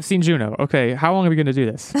 I have seen Juno. Okay, how long are we going to do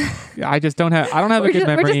this? I don't have a good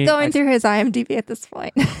memory. We're just going through his IMDb at this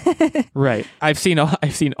point. Right. I've seen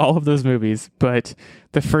all of those movies, but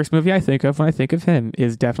the first movie I think of when I think of him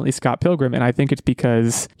is definitely Scott Pilgrim, and I think it's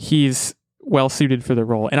because he's well suited for the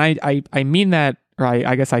role. And I mean that, or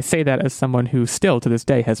I guess I say that as someone who still to this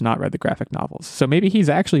day has not read the graphic novels. So maybe he's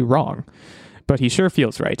actually wrong, but he sure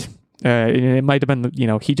feels right. It might have been, you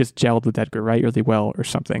know, he just gelled with Edgar Wright really well or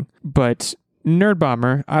something. But Nerd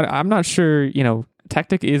Bomber, I'm not sure, you know,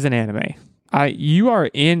 Tactic is an anime. You are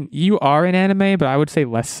an anime, but I would say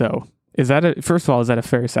less so. First of all, is that a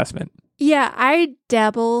fair assessment? Yeah, I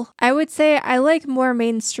dabble. I would say I like more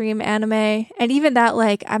mainstream anime. And even that,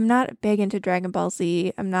 like, I'm not big into Dragon Ball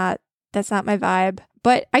Z. That's not my vibe.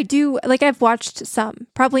 But I do, like, I've watched some.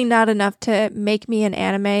 Probably not enough to make me an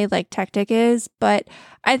anime like Tactic is, but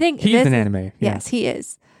I think he's an anime. Yeah. Yes, he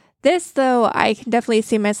is. This, though, I can definitely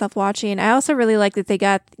see myself watching. I also really like that they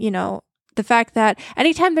got, you know, the fact that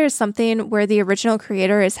anytime there's something where the original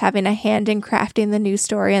creator is having a hand in crafting the new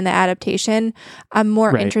story and the adaptation, I'm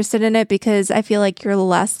more interested in it because I feel like you're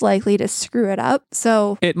less likely to screw it up.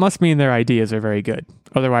 So it must mean their ideas are very good.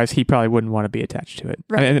 Otherwise, he probably wouldn't want to be attached to it.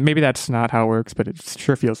 Right. And maybe that's not how it works, but it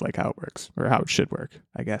sure feels like how it works, or how it should work,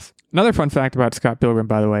 I guess. Another fun fact about Scott Pilgrim,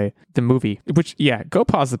 by the way, the movie, which, yeah, go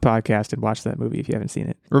pause the podcast and watch that movie if you haven't seen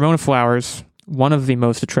it. Ramona Flowers, one of the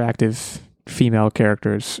most attractive female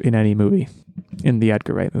characters in any movie, in the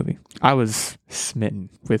Edgar Wright movie. I was smitten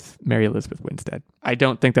with Mary Elizabeth Winstead. I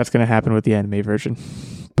don't think that's going to happen with the anime version,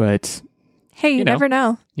 but... Hey, you never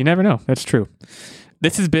know. You never know. That's true.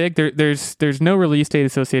 This is big. There's no release date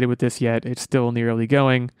associated with this yet. It's still in the early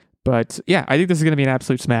going. But yeah, I think this is going to be an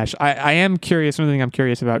absolute smash. I am curious. Another thing I'm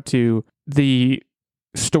curious about too, the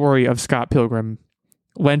story of Scott Pilgrim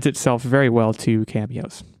lends itself very well to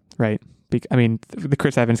cameos, right? I mean, the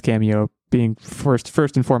Chris Evans cameo being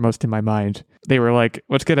first and foremost in my mind. They were like,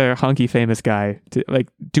 let's get a hunky famous guy.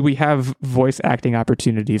 Do we have voice acting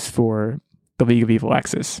opportunities for the League of Evil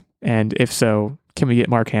Exes? And if so, can we get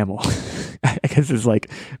Mark Hamill? I guess is like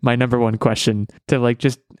my number one question to like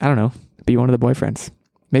just, I don't know, be one of the boyfriends.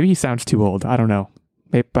 Maybe he sounds too old. I don't know.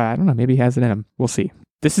 But I don't know. Maybe he has it in him. We'll see.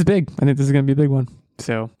 This is big. I think this is going to be a big one.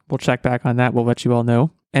 So we'll check back on that. We'll let you all know.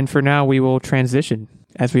 And for now, we will transition,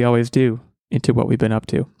 as we always do, into what we've been up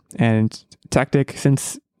to. And Tactic,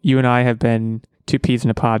 since you and I have been two peas in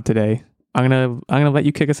a pod today, I'm gonna let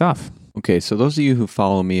you kick us off. Okay, so those of you who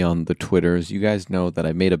follow me on the Twitters, you guys know that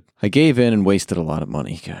I gave in and wasted a lot of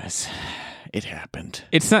money, guys. It happened.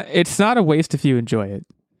 It's not a waste if you enjoy it.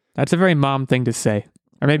 That's a very mom thing to say.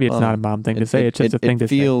 Or maybe it's not a mom thing to say. It's just a thing to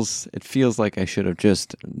say. It feels like I should have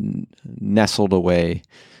just nestled away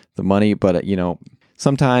the money, but you know,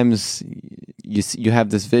 sometimes you have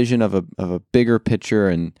this vision of a bigger picture,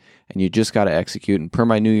 and you just got to execute. And per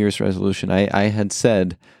my New Year's resolution, I had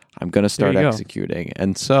said I'm going to start There you go. executing.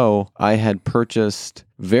 And so I had purchased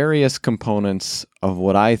various components of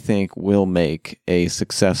what I think will make a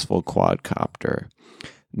successful quadcopter.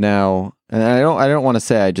 Now, and I don't want to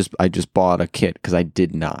say I just bought a kit, because I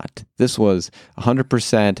did not. This was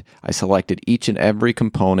 100%. I selected each and every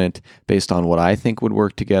component based on what I think would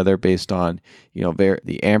work together, based on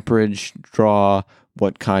the amperage draw,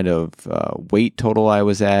 what kind of weight total I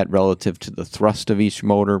was at relative to the thrust of each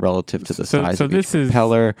motor, relative to the size of each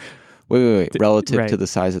propeller. Relative to the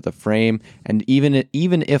size of the frame. And even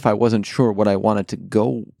if I wasn't sure what I wanted to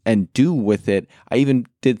go and do with it, I even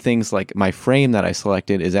did things like my frame that I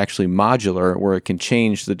selected is actually modular, where it can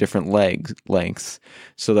change the different lengths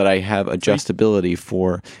so that I have adjustability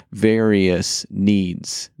for various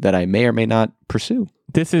needs that I may or may not pursue.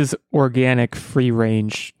 This is organic, free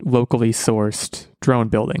range, locally sourced drone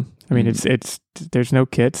building. I mean, it's there's no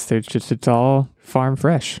kits. It's all farm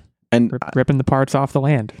fresh. And ripping the parts off the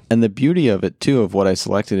land. And the beauty of it, too, of what I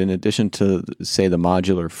selected, in addition to, say, the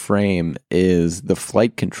modular frame, is the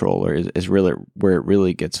flight controller is really where it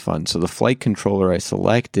really gets fun. So the flight controller I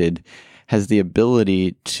selected has the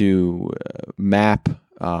ability to map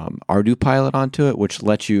ArduPilot onto it, which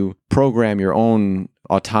lets you program your own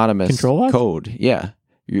autonomous code. Yeah.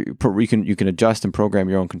 You can adjust and program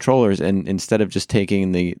your own controllers, and instead of just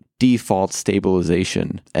taking the default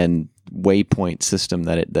stabilization and waypoint system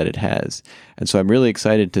that it has. And so I'm really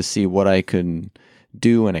excited to see what I can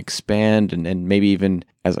do and expand, and maybe even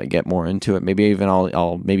as I get more into it, maybe even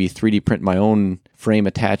I'll maybe 3D print my own frame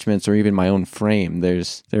attachments, or even my own frame.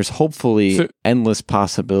 There's hopefully endless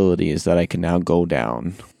possibilities that I can now go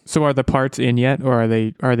down. So are the parts in yet, or are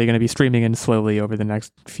they going to be streaming in slowly over the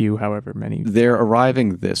next few, however many? They're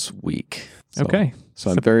arriving this week. Okay.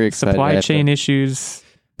 So I'm very excited. Supply chain issues,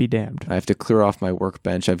 be damned. I have to clear off my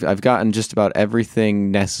workbench. I've gotten just about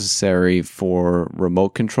everything necessary for remote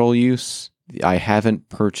control use. I haven't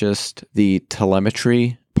purchased the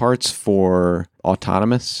telemetry parts for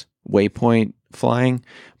autonomous waypoint flying,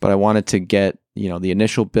 but I wanted to get the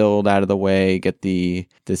initial build out of the way, get the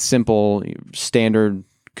simple standard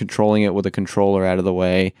controlling it with a controller out of the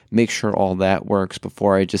way, make sure all that works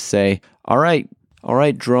before I just say, all right,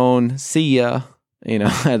 drone, see ya. And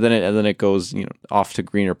then it goes off to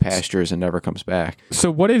greener pastures and never comes back. So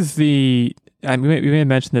what is we may have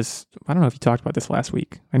mentioned this, I don't know if you talked about this last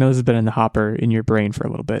week. I know this has been in the hopper in your brain for a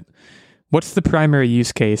little bit. What's the primary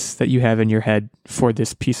use case that you have in your head for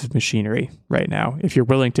this piece of machinery right now, if you're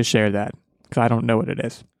willing to share that? Because I don't know what it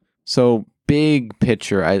is. So big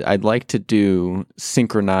picture, I'd like to do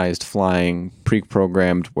synchronized flying,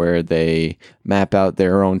 pre-programmed, where they map out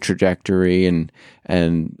their own trajectory and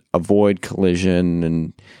avoid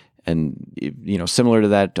collision and similar to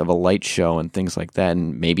that of a light show and things like that,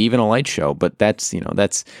 and maybe even a light show. But that's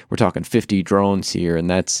we're talking 50 drones here,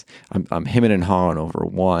 and I'm hemming and hawing over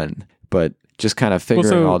one, but just kind of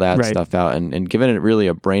figuring all that stuff out and giving it really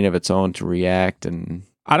a brain of its own to react. And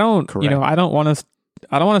I don't want us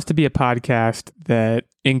to be a podcast that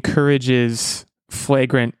encourages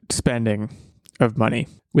flagrant spending of money.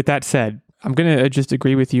 With that said, I'm going to just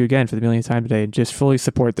agree with you again for the millionth time today and just fully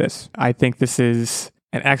support this. I think this is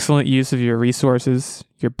an excellent use of your resources,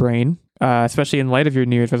 your brain, especially in light of your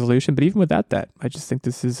New Year's resolution. But even without that, I just think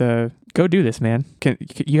this is go do this, man.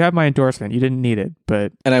 You have my endorsement. You didn't need it,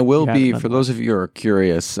 but... And I will be, for those of you who are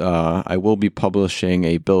curious, I will be publishing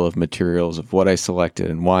a bill of materials of what I selected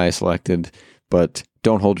and why I selected, but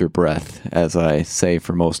don't hold your breath, as I say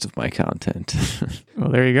for most of my content. Well,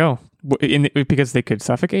 there you go. Because they could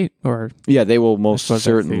suffocate, or yeah, they will most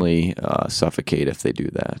certainly suffocate if they do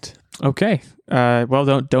that. Okay.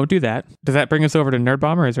 Well, don't do that. Does that bring us over to Nerd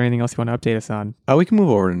Bomber? Or is there anything else you want to update us on? We can move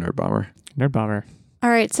over to Nerd Bomber. Nerd Bomber. All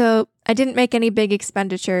right. So I didn't make any big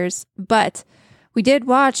expenditures, but we did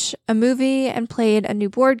watch a movie and played a new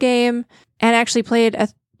board game, and actually played a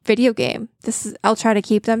video game. I'll try to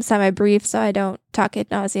keep them semi-brief so I don't talk ad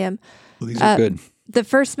nauseum. Well, these are good. The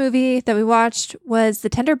first movie that we watched was The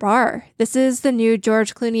Tender Bar. This is the new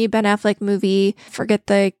George Clooney, Ben Affleck movie. Forget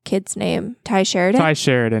the kid's name. Ty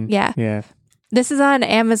Sheridan. Yeah. This is on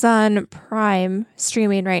Amazon Prime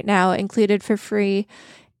streaming right now, included for free.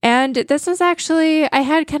 And this was actually, I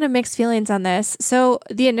had kind of mixed feelings on this. So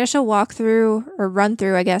the initial walkthrough or run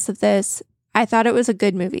through, I guess, of this, I thought it was a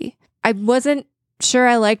good movie. I wasn't sure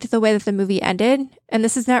I liked the way that the movie ended. And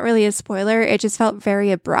this is not really a spoiler. It just felt very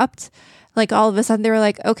abrupt. Like all of a sudden they were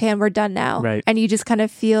like, okay, and we're done now. Right. And you just kind of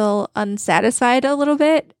feel unsatisfied a little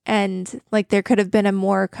bit. And like there could have been a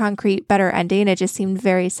more concrete, better ending. It just seemed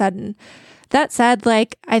very sudden. That said,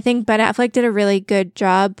 like I think Ben Affleck did a really good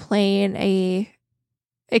job playing a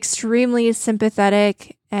extremely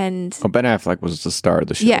sympathetic And Oh, Ben Affleck was the star of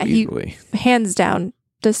the show Yeah, he- easily. hands down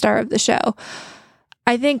the star of the show.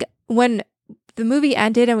 I think when the movie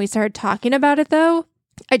ended and we started talking about it, though,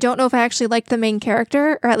 I don't know if I actually liked the main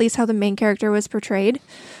character, or at least how the main character was portrayed,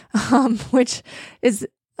 which is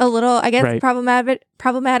a little, I guess, Right.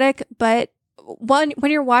 problematic. But when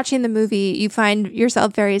you're watching the movie, you find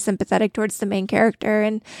yourself very sympathetic towards the main character,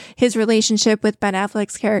 and his relationship with Ben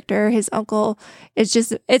Affleck's character, his uncle, is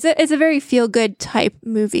just it's a very feel good type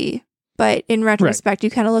movie. But in retrospect,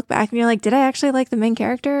 you kind of look back and you're like, did I actually like the main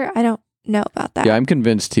character? I don't know about that. Yeah, I'm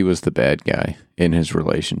convinced he was the bad guy in his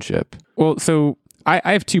relationship. Well, so I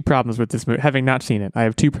have two problems with this movie. Having not seen it, I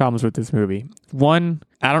have two problems with this movie. One,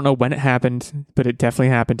 I don't know when it happened, but it definitely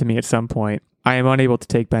happened to me at some point. I am unable to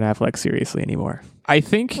take Ben Affleck seriously anymore. I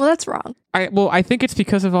think Well, that's wrong. I think it's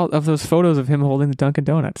because of all of those photos of him holding the Dunkin'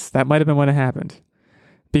 Donuts. That might have been when it happened.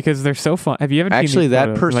 Because they're so fun. Have you ever Actually, seen these that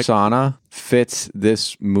photos? Like, persona fits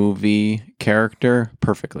this movie character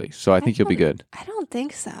perfectly. So I think you'll be good. I don't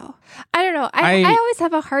think so. I don't know. I always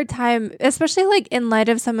have a hard time, especially like in light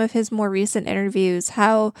of some of his more recent interviews,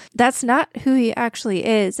 how that's not who he actually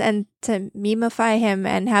is. And to memify him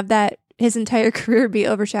and have that his entire career be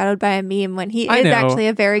overshadowed by a meme when he I is know. actually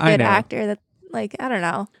a very I good know. actor. That, like, I don't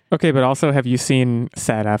know. okay, but also, have you seen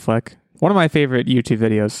Sad Affleck? One of my favorite YouTube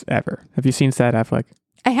videos ever. Have you seen Sad Affleck?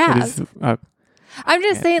 I It have. is, I'm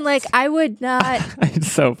just saying, like, I would not.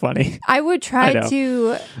 it's so funny. I would try I know.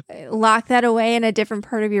 to lock that away in a different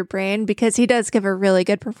part of your brain because he does give a really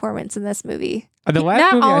good performance in this movie. The last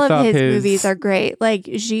Not movie all I of saw his his movies are great. Like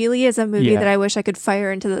Gigli is a movie Yeah. that I wish I could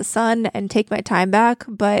fire into the sun and take my time back,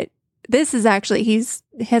 but this is actually he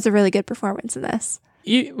has a really good performance in this.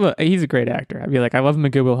 He's a great actor. I mean, like, I love him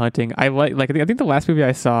in Good Will Hunting. I think the last movie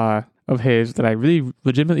I saw of his that I really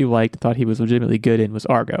legitimately liked, thought he was legitimately good in, was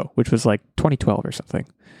Argo, which was like 2012 or something.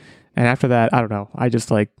 And after that, I don't know. I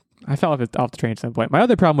just I fell off the train at some point. My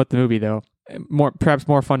other problem with the movie, though, perhaps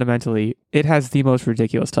more fundamentally, it has the most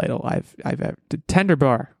ridiculous title I've ever. Tender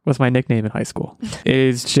Bar was my nickname in high school.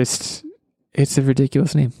 It's a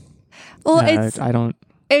ridiculous name. Well, I don't.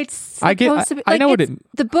 it's supposed to be. I Like, know what it's- it.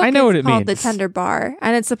 the book I know is what it called The means. Tender Bar,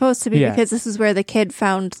 and it's supposed to be Yeah. because this is where the kid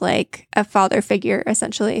found like a father figure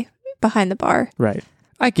essentially behind the bar. Right.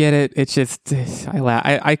 I get it. It's just I laugh.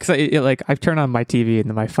 I turn on my TV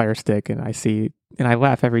and my Fire Stick and I see and I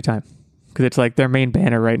laugh every time because it's like their main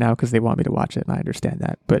banner right now because they want me to watch it and I understand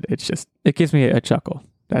that. But it gives me a chuckle.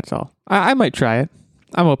 That's all. I might try it.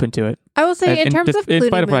 I'm open to it. I will say, in terms of in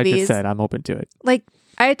spite Clooney of what I just movies, said, I'm open to it. like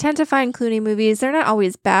I tend to find Clooney movies, they're not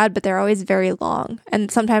always bad, but they're always very long.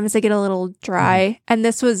 And sometimes they get a little dry. And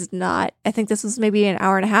this was not. I think this was maybe an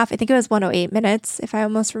hour and a half. I think it was 108 minutes, if I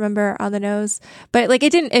almost remember on the nose. But like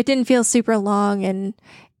it didn't feel super long, and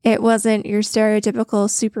it wasn't your stereotypical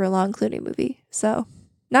super long Clooney movie. So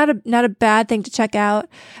not a bad thing to check out.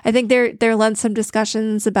 I think there led some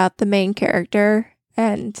discussions about the main character,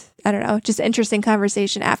 and I don't know, just interesting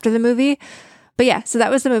conversation after the movie. But yeah, so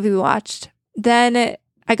that was the movie we watched. Then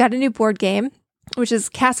I got a new board game, which is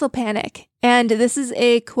Castle Panic. And this is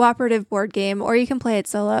a cooperative board game, or you can play it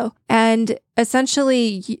solo. And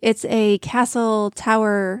essentially, it's a castle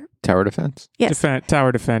tower. Tower defense? Yes.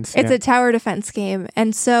 Tower defense. It's yeah. a tower defense game.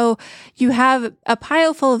 And so you have a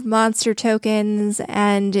pile full of monster tokens,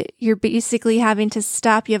 and you're basically having to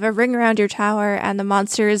stop. You have a ring around your tower, and the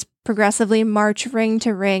monsters progressively march ring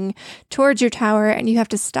to ring towards your tower, and you have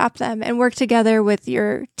to stop them and work together with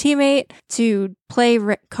your teammate to play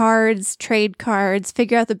cards, trade cards,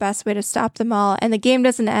 figure out the best way to stop them all. And the game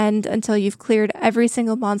doesn't end until you've cleared every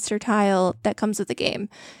single monster tile that comes with the game.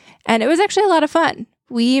 And it was actually a lot of fun.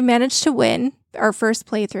 We managed to win our first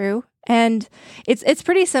playthrough, and it's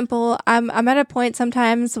pretty simple. I'm at a point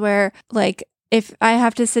sometimes where, like, if I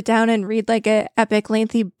have to sit down and read like a epic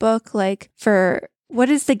lengthy book, like for what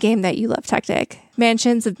is the game that you love, Tactic?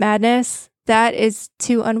 Mansions of Madness. That is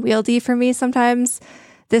too unwieldy for me sometimes.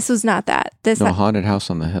 This was not that. No, Haunted House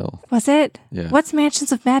on the Hill. Was it? Yeah. What's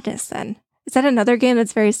Mansions of Madness then? Is that another game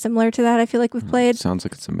that's very similar to that? I feel like we've played. Sounds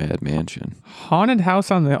like it's a Mad Mansion. Haunted House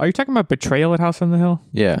on the Hill. Are you talking about Betrayal at House on the Hill?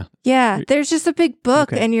 Yeah. Yeah, there's just a big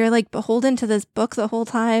book, Okay. and you're like beholden to this book the whole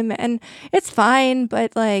time, and it's fine,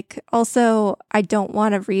 but like also I don't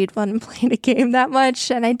want to read when I'm playing a game that much,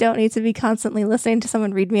 and I don't need to be constantly listening to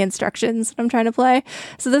someone read me instructions when I'm trying to play.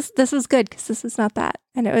 So this was good because this is not that,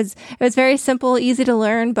 and it was very simple, easy to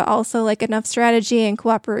learn, but also like enough strategy and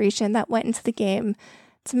cooperation that went into the game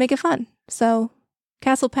to make it fun. So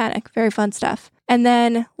Castle Panic, very fun stuff. And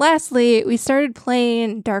then lastly, we started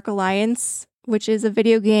playing Dark Alliance. which is a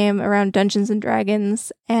video game around Dungeons and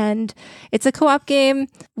Dragons, and it's a co-op game.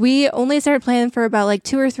 We only started playing for about like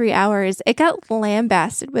 2 or 3 hours. It got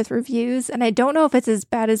lambasted with reviews, and I don't know if it's as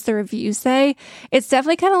bad as the reviews say. It's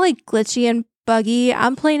definitely kind of like glitchy and buggy.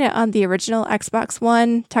 I'm playing it on the original Xbox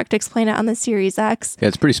One. Tactic's playing it on the Series X. Yeah,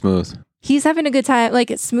 it's pretty smooth. He's having a good time.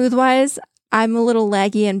 Like, smooth-wise, I'm a little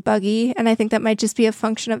laggy and buggy, and I think that might just be a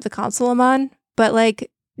function of the console I'm on. But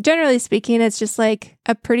like, generally speaking, it's just like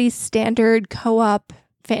a pretty standard co-op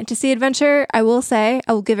fantasy adventure. I will say,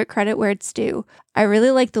 I will give it credit where it's due. I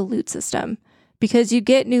really like the loot system because you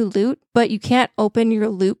get new loot, but you can't open your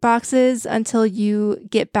loot boxes until you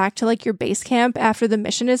get back to like your base camp after the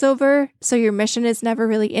mission is over. So your mission is never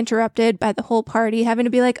really interrupted by the whole party having to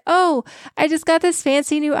be like, oh, I just got this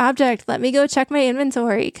fancy new object. Let me go check my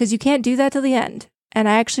inventory, because you can't do that till the end. And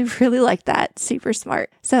I actually really like that. Super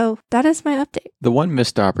smart. So that is my update. The one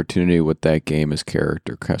missed opportunity with that game is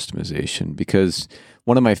character customization, because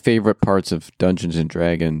one of my favorite parts of Dungeons and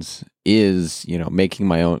Dragons is, making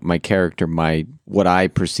my character what I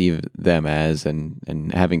perceive them as,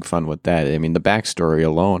 and having fun with that. I mean, the backstory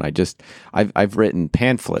alone, I've written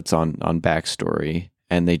pamphlets on backstory,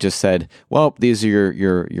 and they just said, well, these are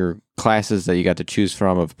your classes that you got to choose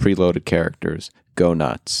from of preloaded characters. Go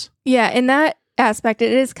nuts. Yeah, in that aspect,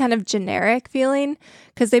 it is kind of generic feeling,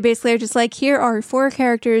 because they basically are just like, here are 4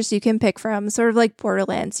 characters you can pick from, sort of like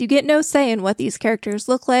Borderlands. You get no say in what these characters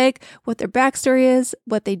look like, what their backstory is,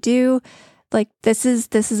 what they do. Like, this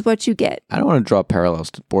is what you get. I don't want to draw parallels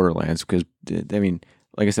to Borderlands, because I mean,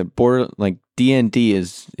 like I said, D&D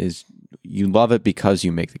is you love it because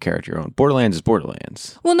you make the character your own. Borderlands is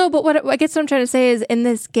Borderlands. Well, no, but what I guess what I'm trying to say is, in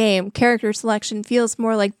this game, character selection feels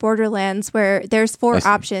more like Borderlands, where there's 4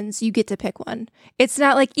 options, you get to pick one. It's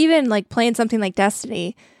not like, even like playing something like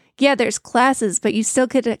Destiny, yeah, there's classes, but you still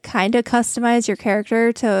could kind of customize your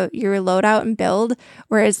character to your loadout and build,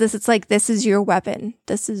 whereas it's like, this is your weapon.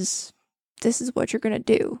 This is what you're going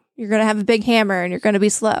to do. You're going to have a big hammer and you're going to be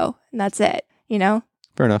slow, and that's it,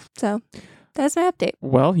 Fair enough. So that's my update.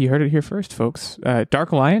 Well, you heard it here first, folks.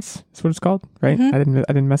 Dark Alliance is what it's called, right? Mm-hmm.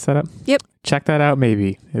 I didn't mess that up. Yep. Check that out.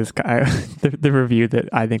 Maybe is the review that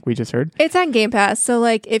I think we just heard. It's on Game Pass, so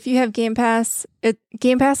like if you have Game Pass,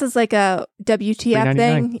 Game Pass is like a WTF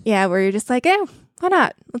thing, yeah, where you're just like, why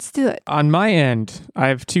not? Let's do it. On my end, I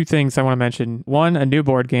have 2 things I want to mention. One, a new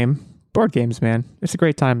board game. Board games, man. It's a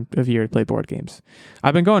great time of year to play board games.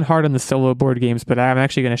 I've been going hard on the solo board games, but I'm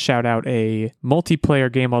actually going to shout out a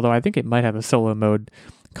multiplayer game, although I think it might have a solo mode,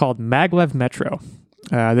 called Maglev Metro.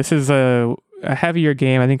 This is a heavier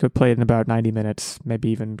game. I think we played in about 90 minutes, maybe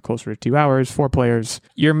even closer to 2 hours, 4 players.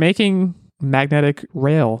 You're making magnetic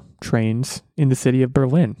rail trains in the city of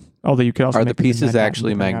Berlin. Although you could also Are the pieces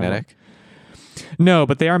actually magnetic? No,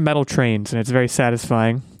 but they are metal trains, and it's very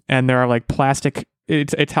satisfying. And there are like plastic.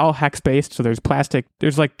 It's all hex based, so there's plastic.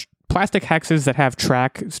 There's like plastic hexes that have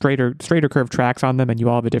straighter curved tracks on them, and you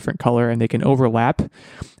all have a different color, and they can overlap.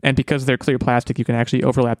 And because they're clear plastic, you can actually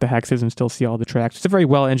overlap the hexes and still see all the tracks. It's a very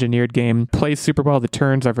well engineered game. Plays super well. The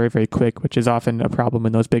turns are very, very quick, which is often a problem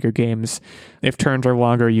in those bigger games. If turns are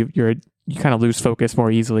longer, you kind of lose focus more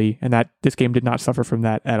easily, and this game did not suffer from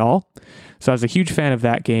that at all. So I was a huge fan of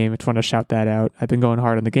that game. I just want to shout that out. I've been going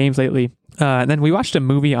hard on the games lately. And then we watched a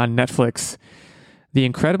movie on Netflix, The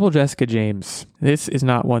Incredible Jessica James. This is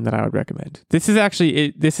not one that I would recommend. This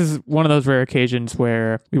is one of those rare occasions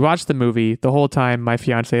where we watched the movie. The whole time, my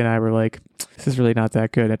fiance and I were like, this is really not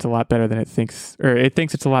that good. It's a lot better than it thinks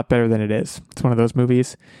it's a lot better than it is. It's one of those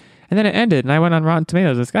movies. And then it ended, and I went on Rotten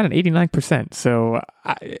Tomatoes. It's got an 89%. So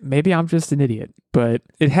maybe I'm just an idiot. But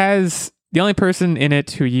it has, the only person in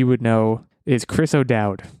it who you would know is Chris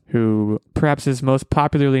O'Dowd, who perhaps is most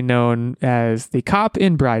popularly known as the cop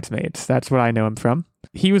in Bridesmaids. That's what I know him from.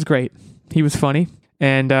 He was great. He was funny.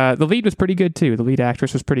 And the lead was pretty good, too. The lead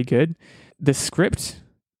actress was pretty good. The script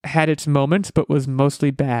had its moments, but was mostly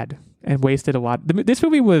bad and wasted a lot. This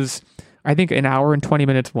movie was, I think, an hour and 20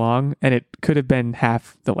 minutes long, and it could have been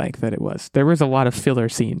half the length that it was. There was a lot of filler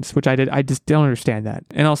scenes, which I just don't understand that.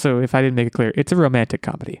 And also, if I didn't make it clear, it's a romantic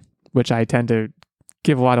comedy, which I tend to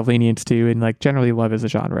give a lot of lenience to and like generally love as a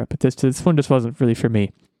genre. But this one just wasn't really for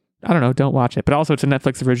me. I don't know, don't watch it. But also, it's a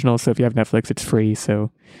Netflix original, so if you have Netflix, it's free,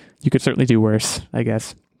 so you could certainly do worse, I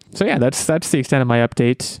guess. So yeah, that's the extent of my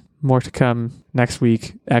update. More to come next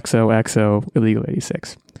week. XOXO Illegal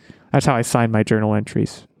 86. That's how I sign my journal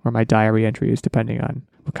entries, or my diary entries, depending on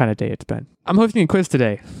what kind of day it's been. I'm hosting a quiz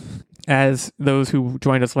today. As those who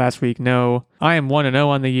joined us last week know, I am 1-0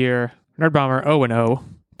 on the year. Nerdbomber 0-0.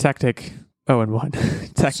 Tactic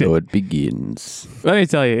 0-1. So it begins. Let me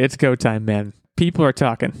tell you, it's go time, man. People are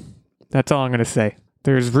talking. That's all I'm going to say.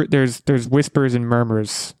 There's whispers and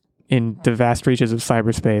murmurs in the vast reaches of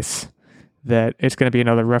cyberspace that it's going to be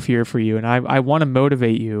another rough year for you. And I want to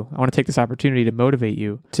motivate you. I want to take this opportunity to motivate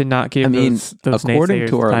you to not give those according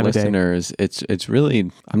to our time of day. listeners, it's really,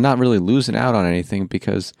 I'm not really losing out on anything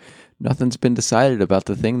because nothing's been decided about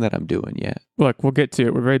the thing that I'm doing yet. Look, we'll get to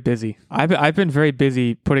it. We're very busy. I've been very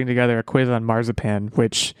busy putting together a quiz on marzipan,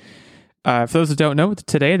 which, for those who don't know,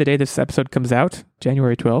 today, the day this episode comes out,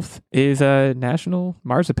 January 12th, is National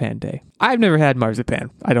Marzipan Day. I've never had marzipan,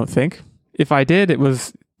 I don't think. If I did, it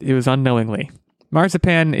was unknowingly.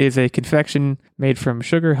 Marzipan is a confection made from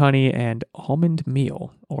sugar, honey, and almond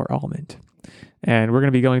meal, or almond. And we're going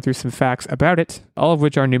to be going through some facts about it, all of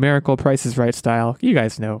which are numerical Price is Right style. You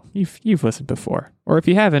guys know. You've listened before. Or if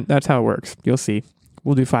you haven't, that's how it works. You'll see.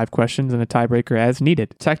 We'll do 5 questions and a tiebreaker as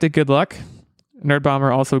needed. Tactic, good luck. Nerd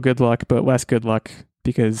Bomber, also good luck, but less good luck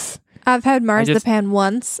because... I've had marzipan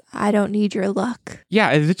once. I don't need your luck.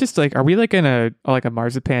 Yeah, is it just like, are we like in a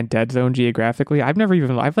marzipan dead zone geographically? I've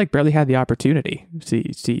barely had the opportunity to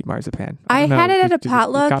eat marzipan. I had it at a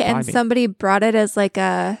potluck and somebody brought it as like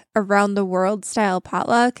a around the world style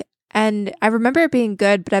potluck. And I remember it being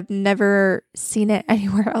good, but I've never seen it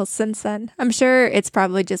anywhere else since then. I'm sure it's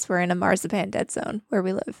probably just we're in a marzipan dead zone where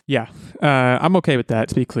we live. Yeah, I'm okay with that,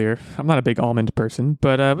 to be clear. I'm not a big almond person,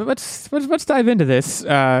 but let's dive into this.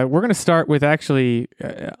 We're going to start with actually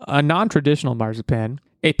a non-traditional marzipan.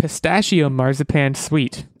 A pistachio marzipan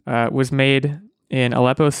sweet was made in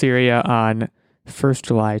Aleppo, Syria on 1st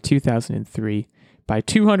July 2003. By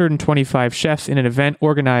 225 chefs in an event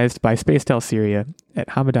organized by Spacetel Syria at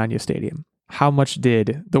Hamadanya Stadium. How much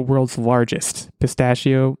did the world's largest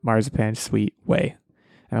pistachio marzipan sweet weigh?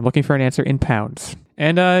 And I'm looking for an answer in pounds.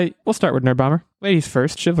 And we'll start with Nerd Bomber. Ladies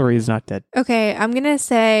first, chivalry is not dead. Okay, I'm going to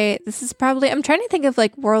say this is probably... I'm trying to think of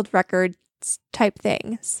like world records type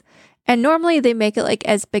things. And normally they make it like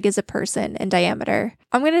as big as a person in diameter.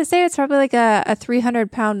 I'm going to say it's probably like a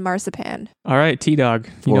 300-pound marzipan. All right, T-Dog.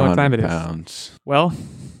 You know what time it is. Pounds. Well,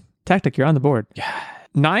 Tactic, you're on the board. Yeah.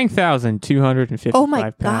 9,255 Oh my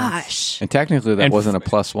pounds. gosh. And technically that And wasn't a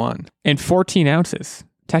 +1. And 14 ounces.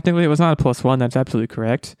 Technically, it was not a +1. That's absolutely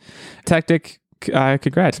correct. Tactic,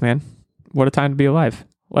 congrats, man. What a time to be alive.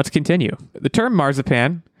 Let's continue. The term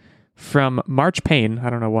marzipan from marchpane, I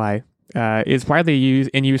don't know why, is widely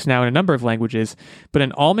in use now in a number of languages, but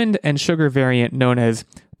an almond and sugar variant known as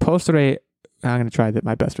postre, I'm going to try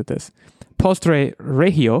my best with this, postre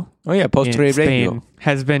regio, Postre in Spain, regio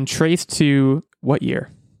has been traced to what year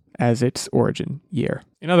as its origin year?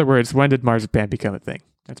 In other words, when did marzipan become a thing?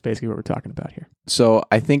 That's basically what we're talking about here. So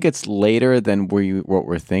I think it's later than what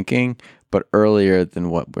we're thinking, but earlier than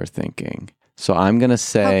what we're thinking. So I'm going to How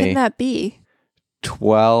say can that be?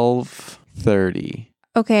 1230.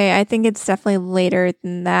 Okay, I think it's definitely later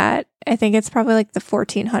than that. I think it's probably like the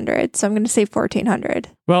 1400s. So I'm going to say 1400.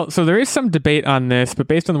 Well, so there is some debate on this, but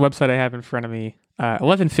based on the website I have in front of me,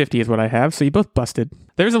 1150 is what I have. So you both busted.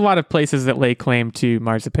 There's a lot of places that lay claim to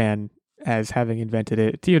marzipan as having invented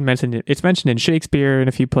it. It's mentioned in Shakespeare in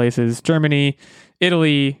a few places. Germany,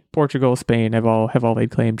 Italy, Portugal, Spain have all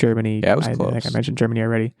laid claim. Germany. Yeah, I was I close. think I mentioned Germany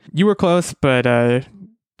already. You were close, but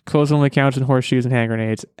close only counts in horseshoes and hand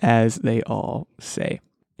grenades, as they all say.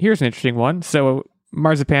 Here's an interesting one. So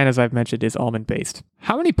marzipan, as I've mentioned, is almond-based.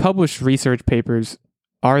 How many published research papers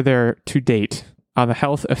are there to date on the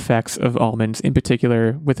health effects of almonds, in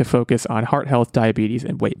particular with a focus on heart health, diabetes,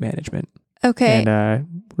 and weight management? Okay.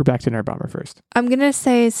 And we're back to Nerd Bomber first. I'm going to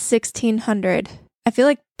say 1600. I feel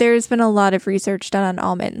like there's been a lot of research done on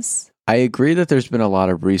almonds. I agree that there's been a lot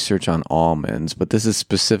of research on almonds, but this is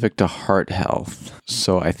specific to heart health.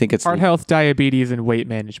 So I think it's Heart health, diabetes, and weight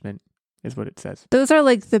management is what it says. Those are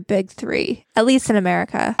like the big 3, at least in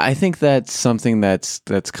America. I think that's something that's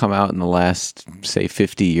come out in the last, say,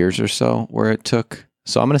 50 years or so where it took.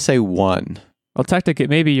 So I'm going to say 1. Well, Tactic, it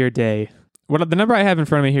may be your day. The number I have in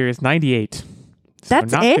front of me here is 98. So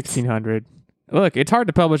That's not it? 1600. Look, it's hard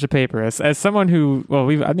to publish a paper. As someone who,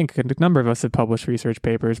 I think a number of us have published research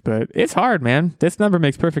papers, but it's hard, man. This number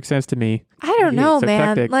makes perfect sense to me. I don't know, So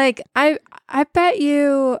man. Tactic. Like, I bet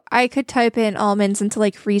you I could type in almonds into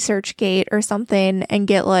like ResearchGate or something and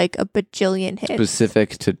get like a bajillion hits.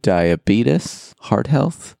 specific to diabetes, heart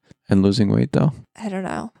health, and losing weight, though. I don't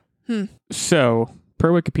know. So, per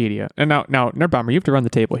Wikipedia, and now, Nerd Bomber, you have to run the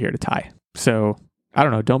table here to tie. So, I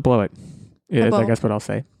don't know, don't blow it, is I guess what I'll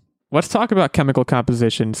say. Let's talk about chemical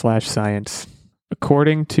composition / science.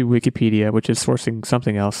 According to Wikipedia, which is sourcing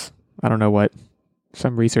something else, I don't know what,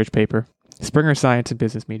 some research paper, Springer Science and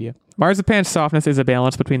Business Media. Marzipan's softness is a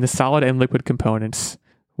balance between the solid and liquid components.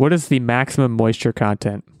 What is the maximum moisture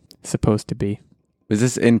content supposed to be? Is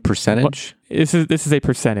this in percentage? This is a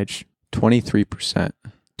percentage. 23%.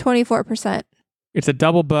 24%. It's a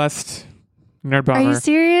double bust. Nerd Are you Bomber.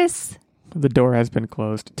 serious? The door has been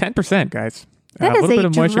closed. 10%, guys. That a is little bit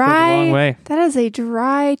of moisture goes a long way. That is a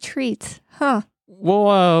dry treat. Huh.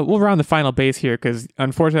 We'll round the final base here because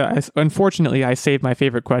unfortunately I saved my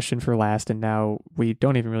favorite question for last, and now we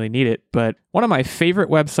don't even really need it. But one of my favorite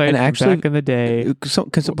websites And actually, back in the day. So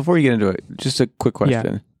before you get into it, just a quick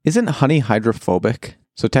question. Isn't honey hydrophobic?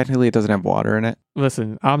 So technically it doesn't have water in it?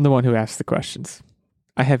 Listen, I'm the one who asked the questions.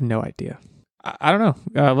 I have no idea. I don't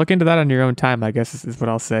know. Look into that on your own time, I guess is what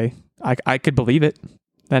I'll say. I could believe it.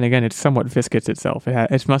 Then again, it's somewhat viscous itself.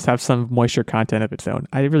 It must have some moisture content of its own.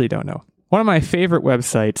 I really don't know. One of my favorite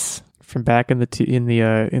websites from back in the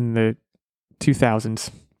 2000s,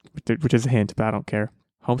 which is a hint, but I don't care.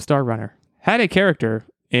 Homestar Runner had a character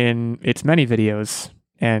in its many videos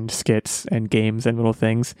and skits and games and little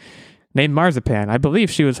things named Marzipan. I believe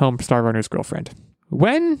she was Homestar Runner's girlfriend.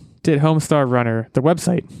 When did Homestar Runner, the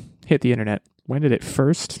website, hit the internet? When did it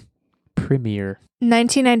first premiere?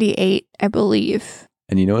 1998, I believe.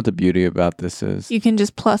 And you know what the beauty about this is? You can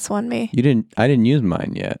just +1 me. I didn't use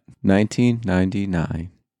mine yet.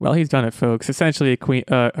 1999. Well, he's done it, folks. Essentially a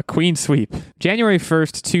queen sweep. January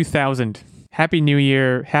 1st, 2000. Happy New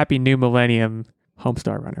Year. Happy New Millennium.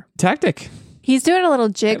 Homestar Runner. Tactic. He's doing a little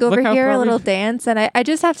jig Look over how here, far a little we've- dance, and I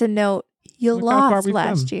just have to note, you Look how far lost we've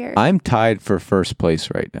last come. year. I'm tied for first place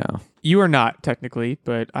right now. You are not, technically,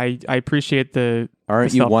 but I appreciate the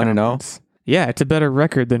Aren't the you 1-0? self-confidence. Yeah, it's a better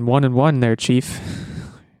record than 1-1 there, Chief.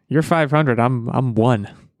 You're 500. I'm 1.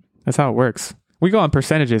 That's how it works. We go on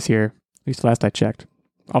percentages here. At least last I checked.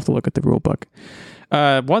 I'll have to look at the rule book.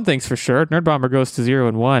 One thing's for sure. Nerd Bomber goes to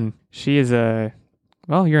 0-1. She is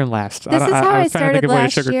well, you're in last. This is how I was trying to started think of a way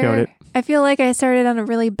last to sugarcoat year. it. I feel like I started on a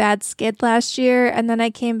really bad skid last year, and then I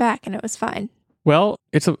came back, and it was fine. Well,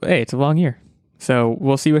 it's a long year. So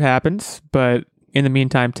we'll see what happens. But in the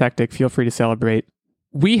meantime, Tactic, feel free to celebrate.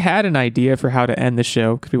 We had an idea for how to end the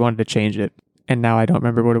show because we wanted to change it. And now I don't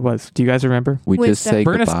remember what it was. Do you guys remember? We just Wisdom. say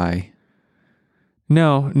Burn us- goodbye.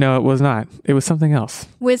 No, it was not. It was something else.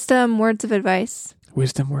 Wisdom, words of advice.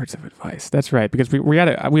 Wisdom, words of advice. That's right. Because we ran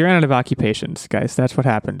out of occupations, guys. That's what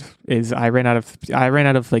happened. Is I ran out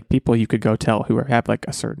of like people you could go tell who have like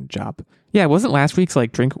a certain job. Yeah, wasn't last week's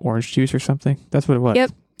like drink orange juice or something? That's what it was.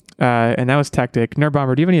 Yep. And that was Tactic. Nerd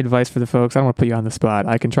Bomber, do you have any advice for the folks? I don't want to put you on the spot.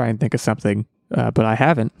 I can try and think of something, but I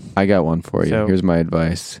haven't. I got one for you. So- Here's my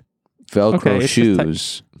advice. Velcro Okay, it's just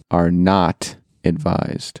shoes are not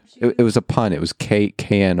advised. It was a pun. It was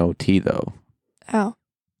KNOT though. Oh.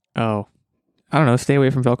 Oh, I don't know. Stay away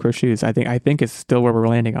from Velcro shoes. I think it's still where we're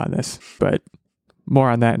landing on this, but more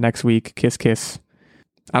on that next week. Kiss, kiss.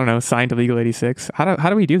 I don't know. Signed to Legal 86. How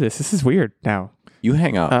do we do this? This is weird now. You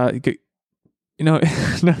hang up.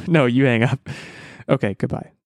 No, you hang up. Okay, goodbye.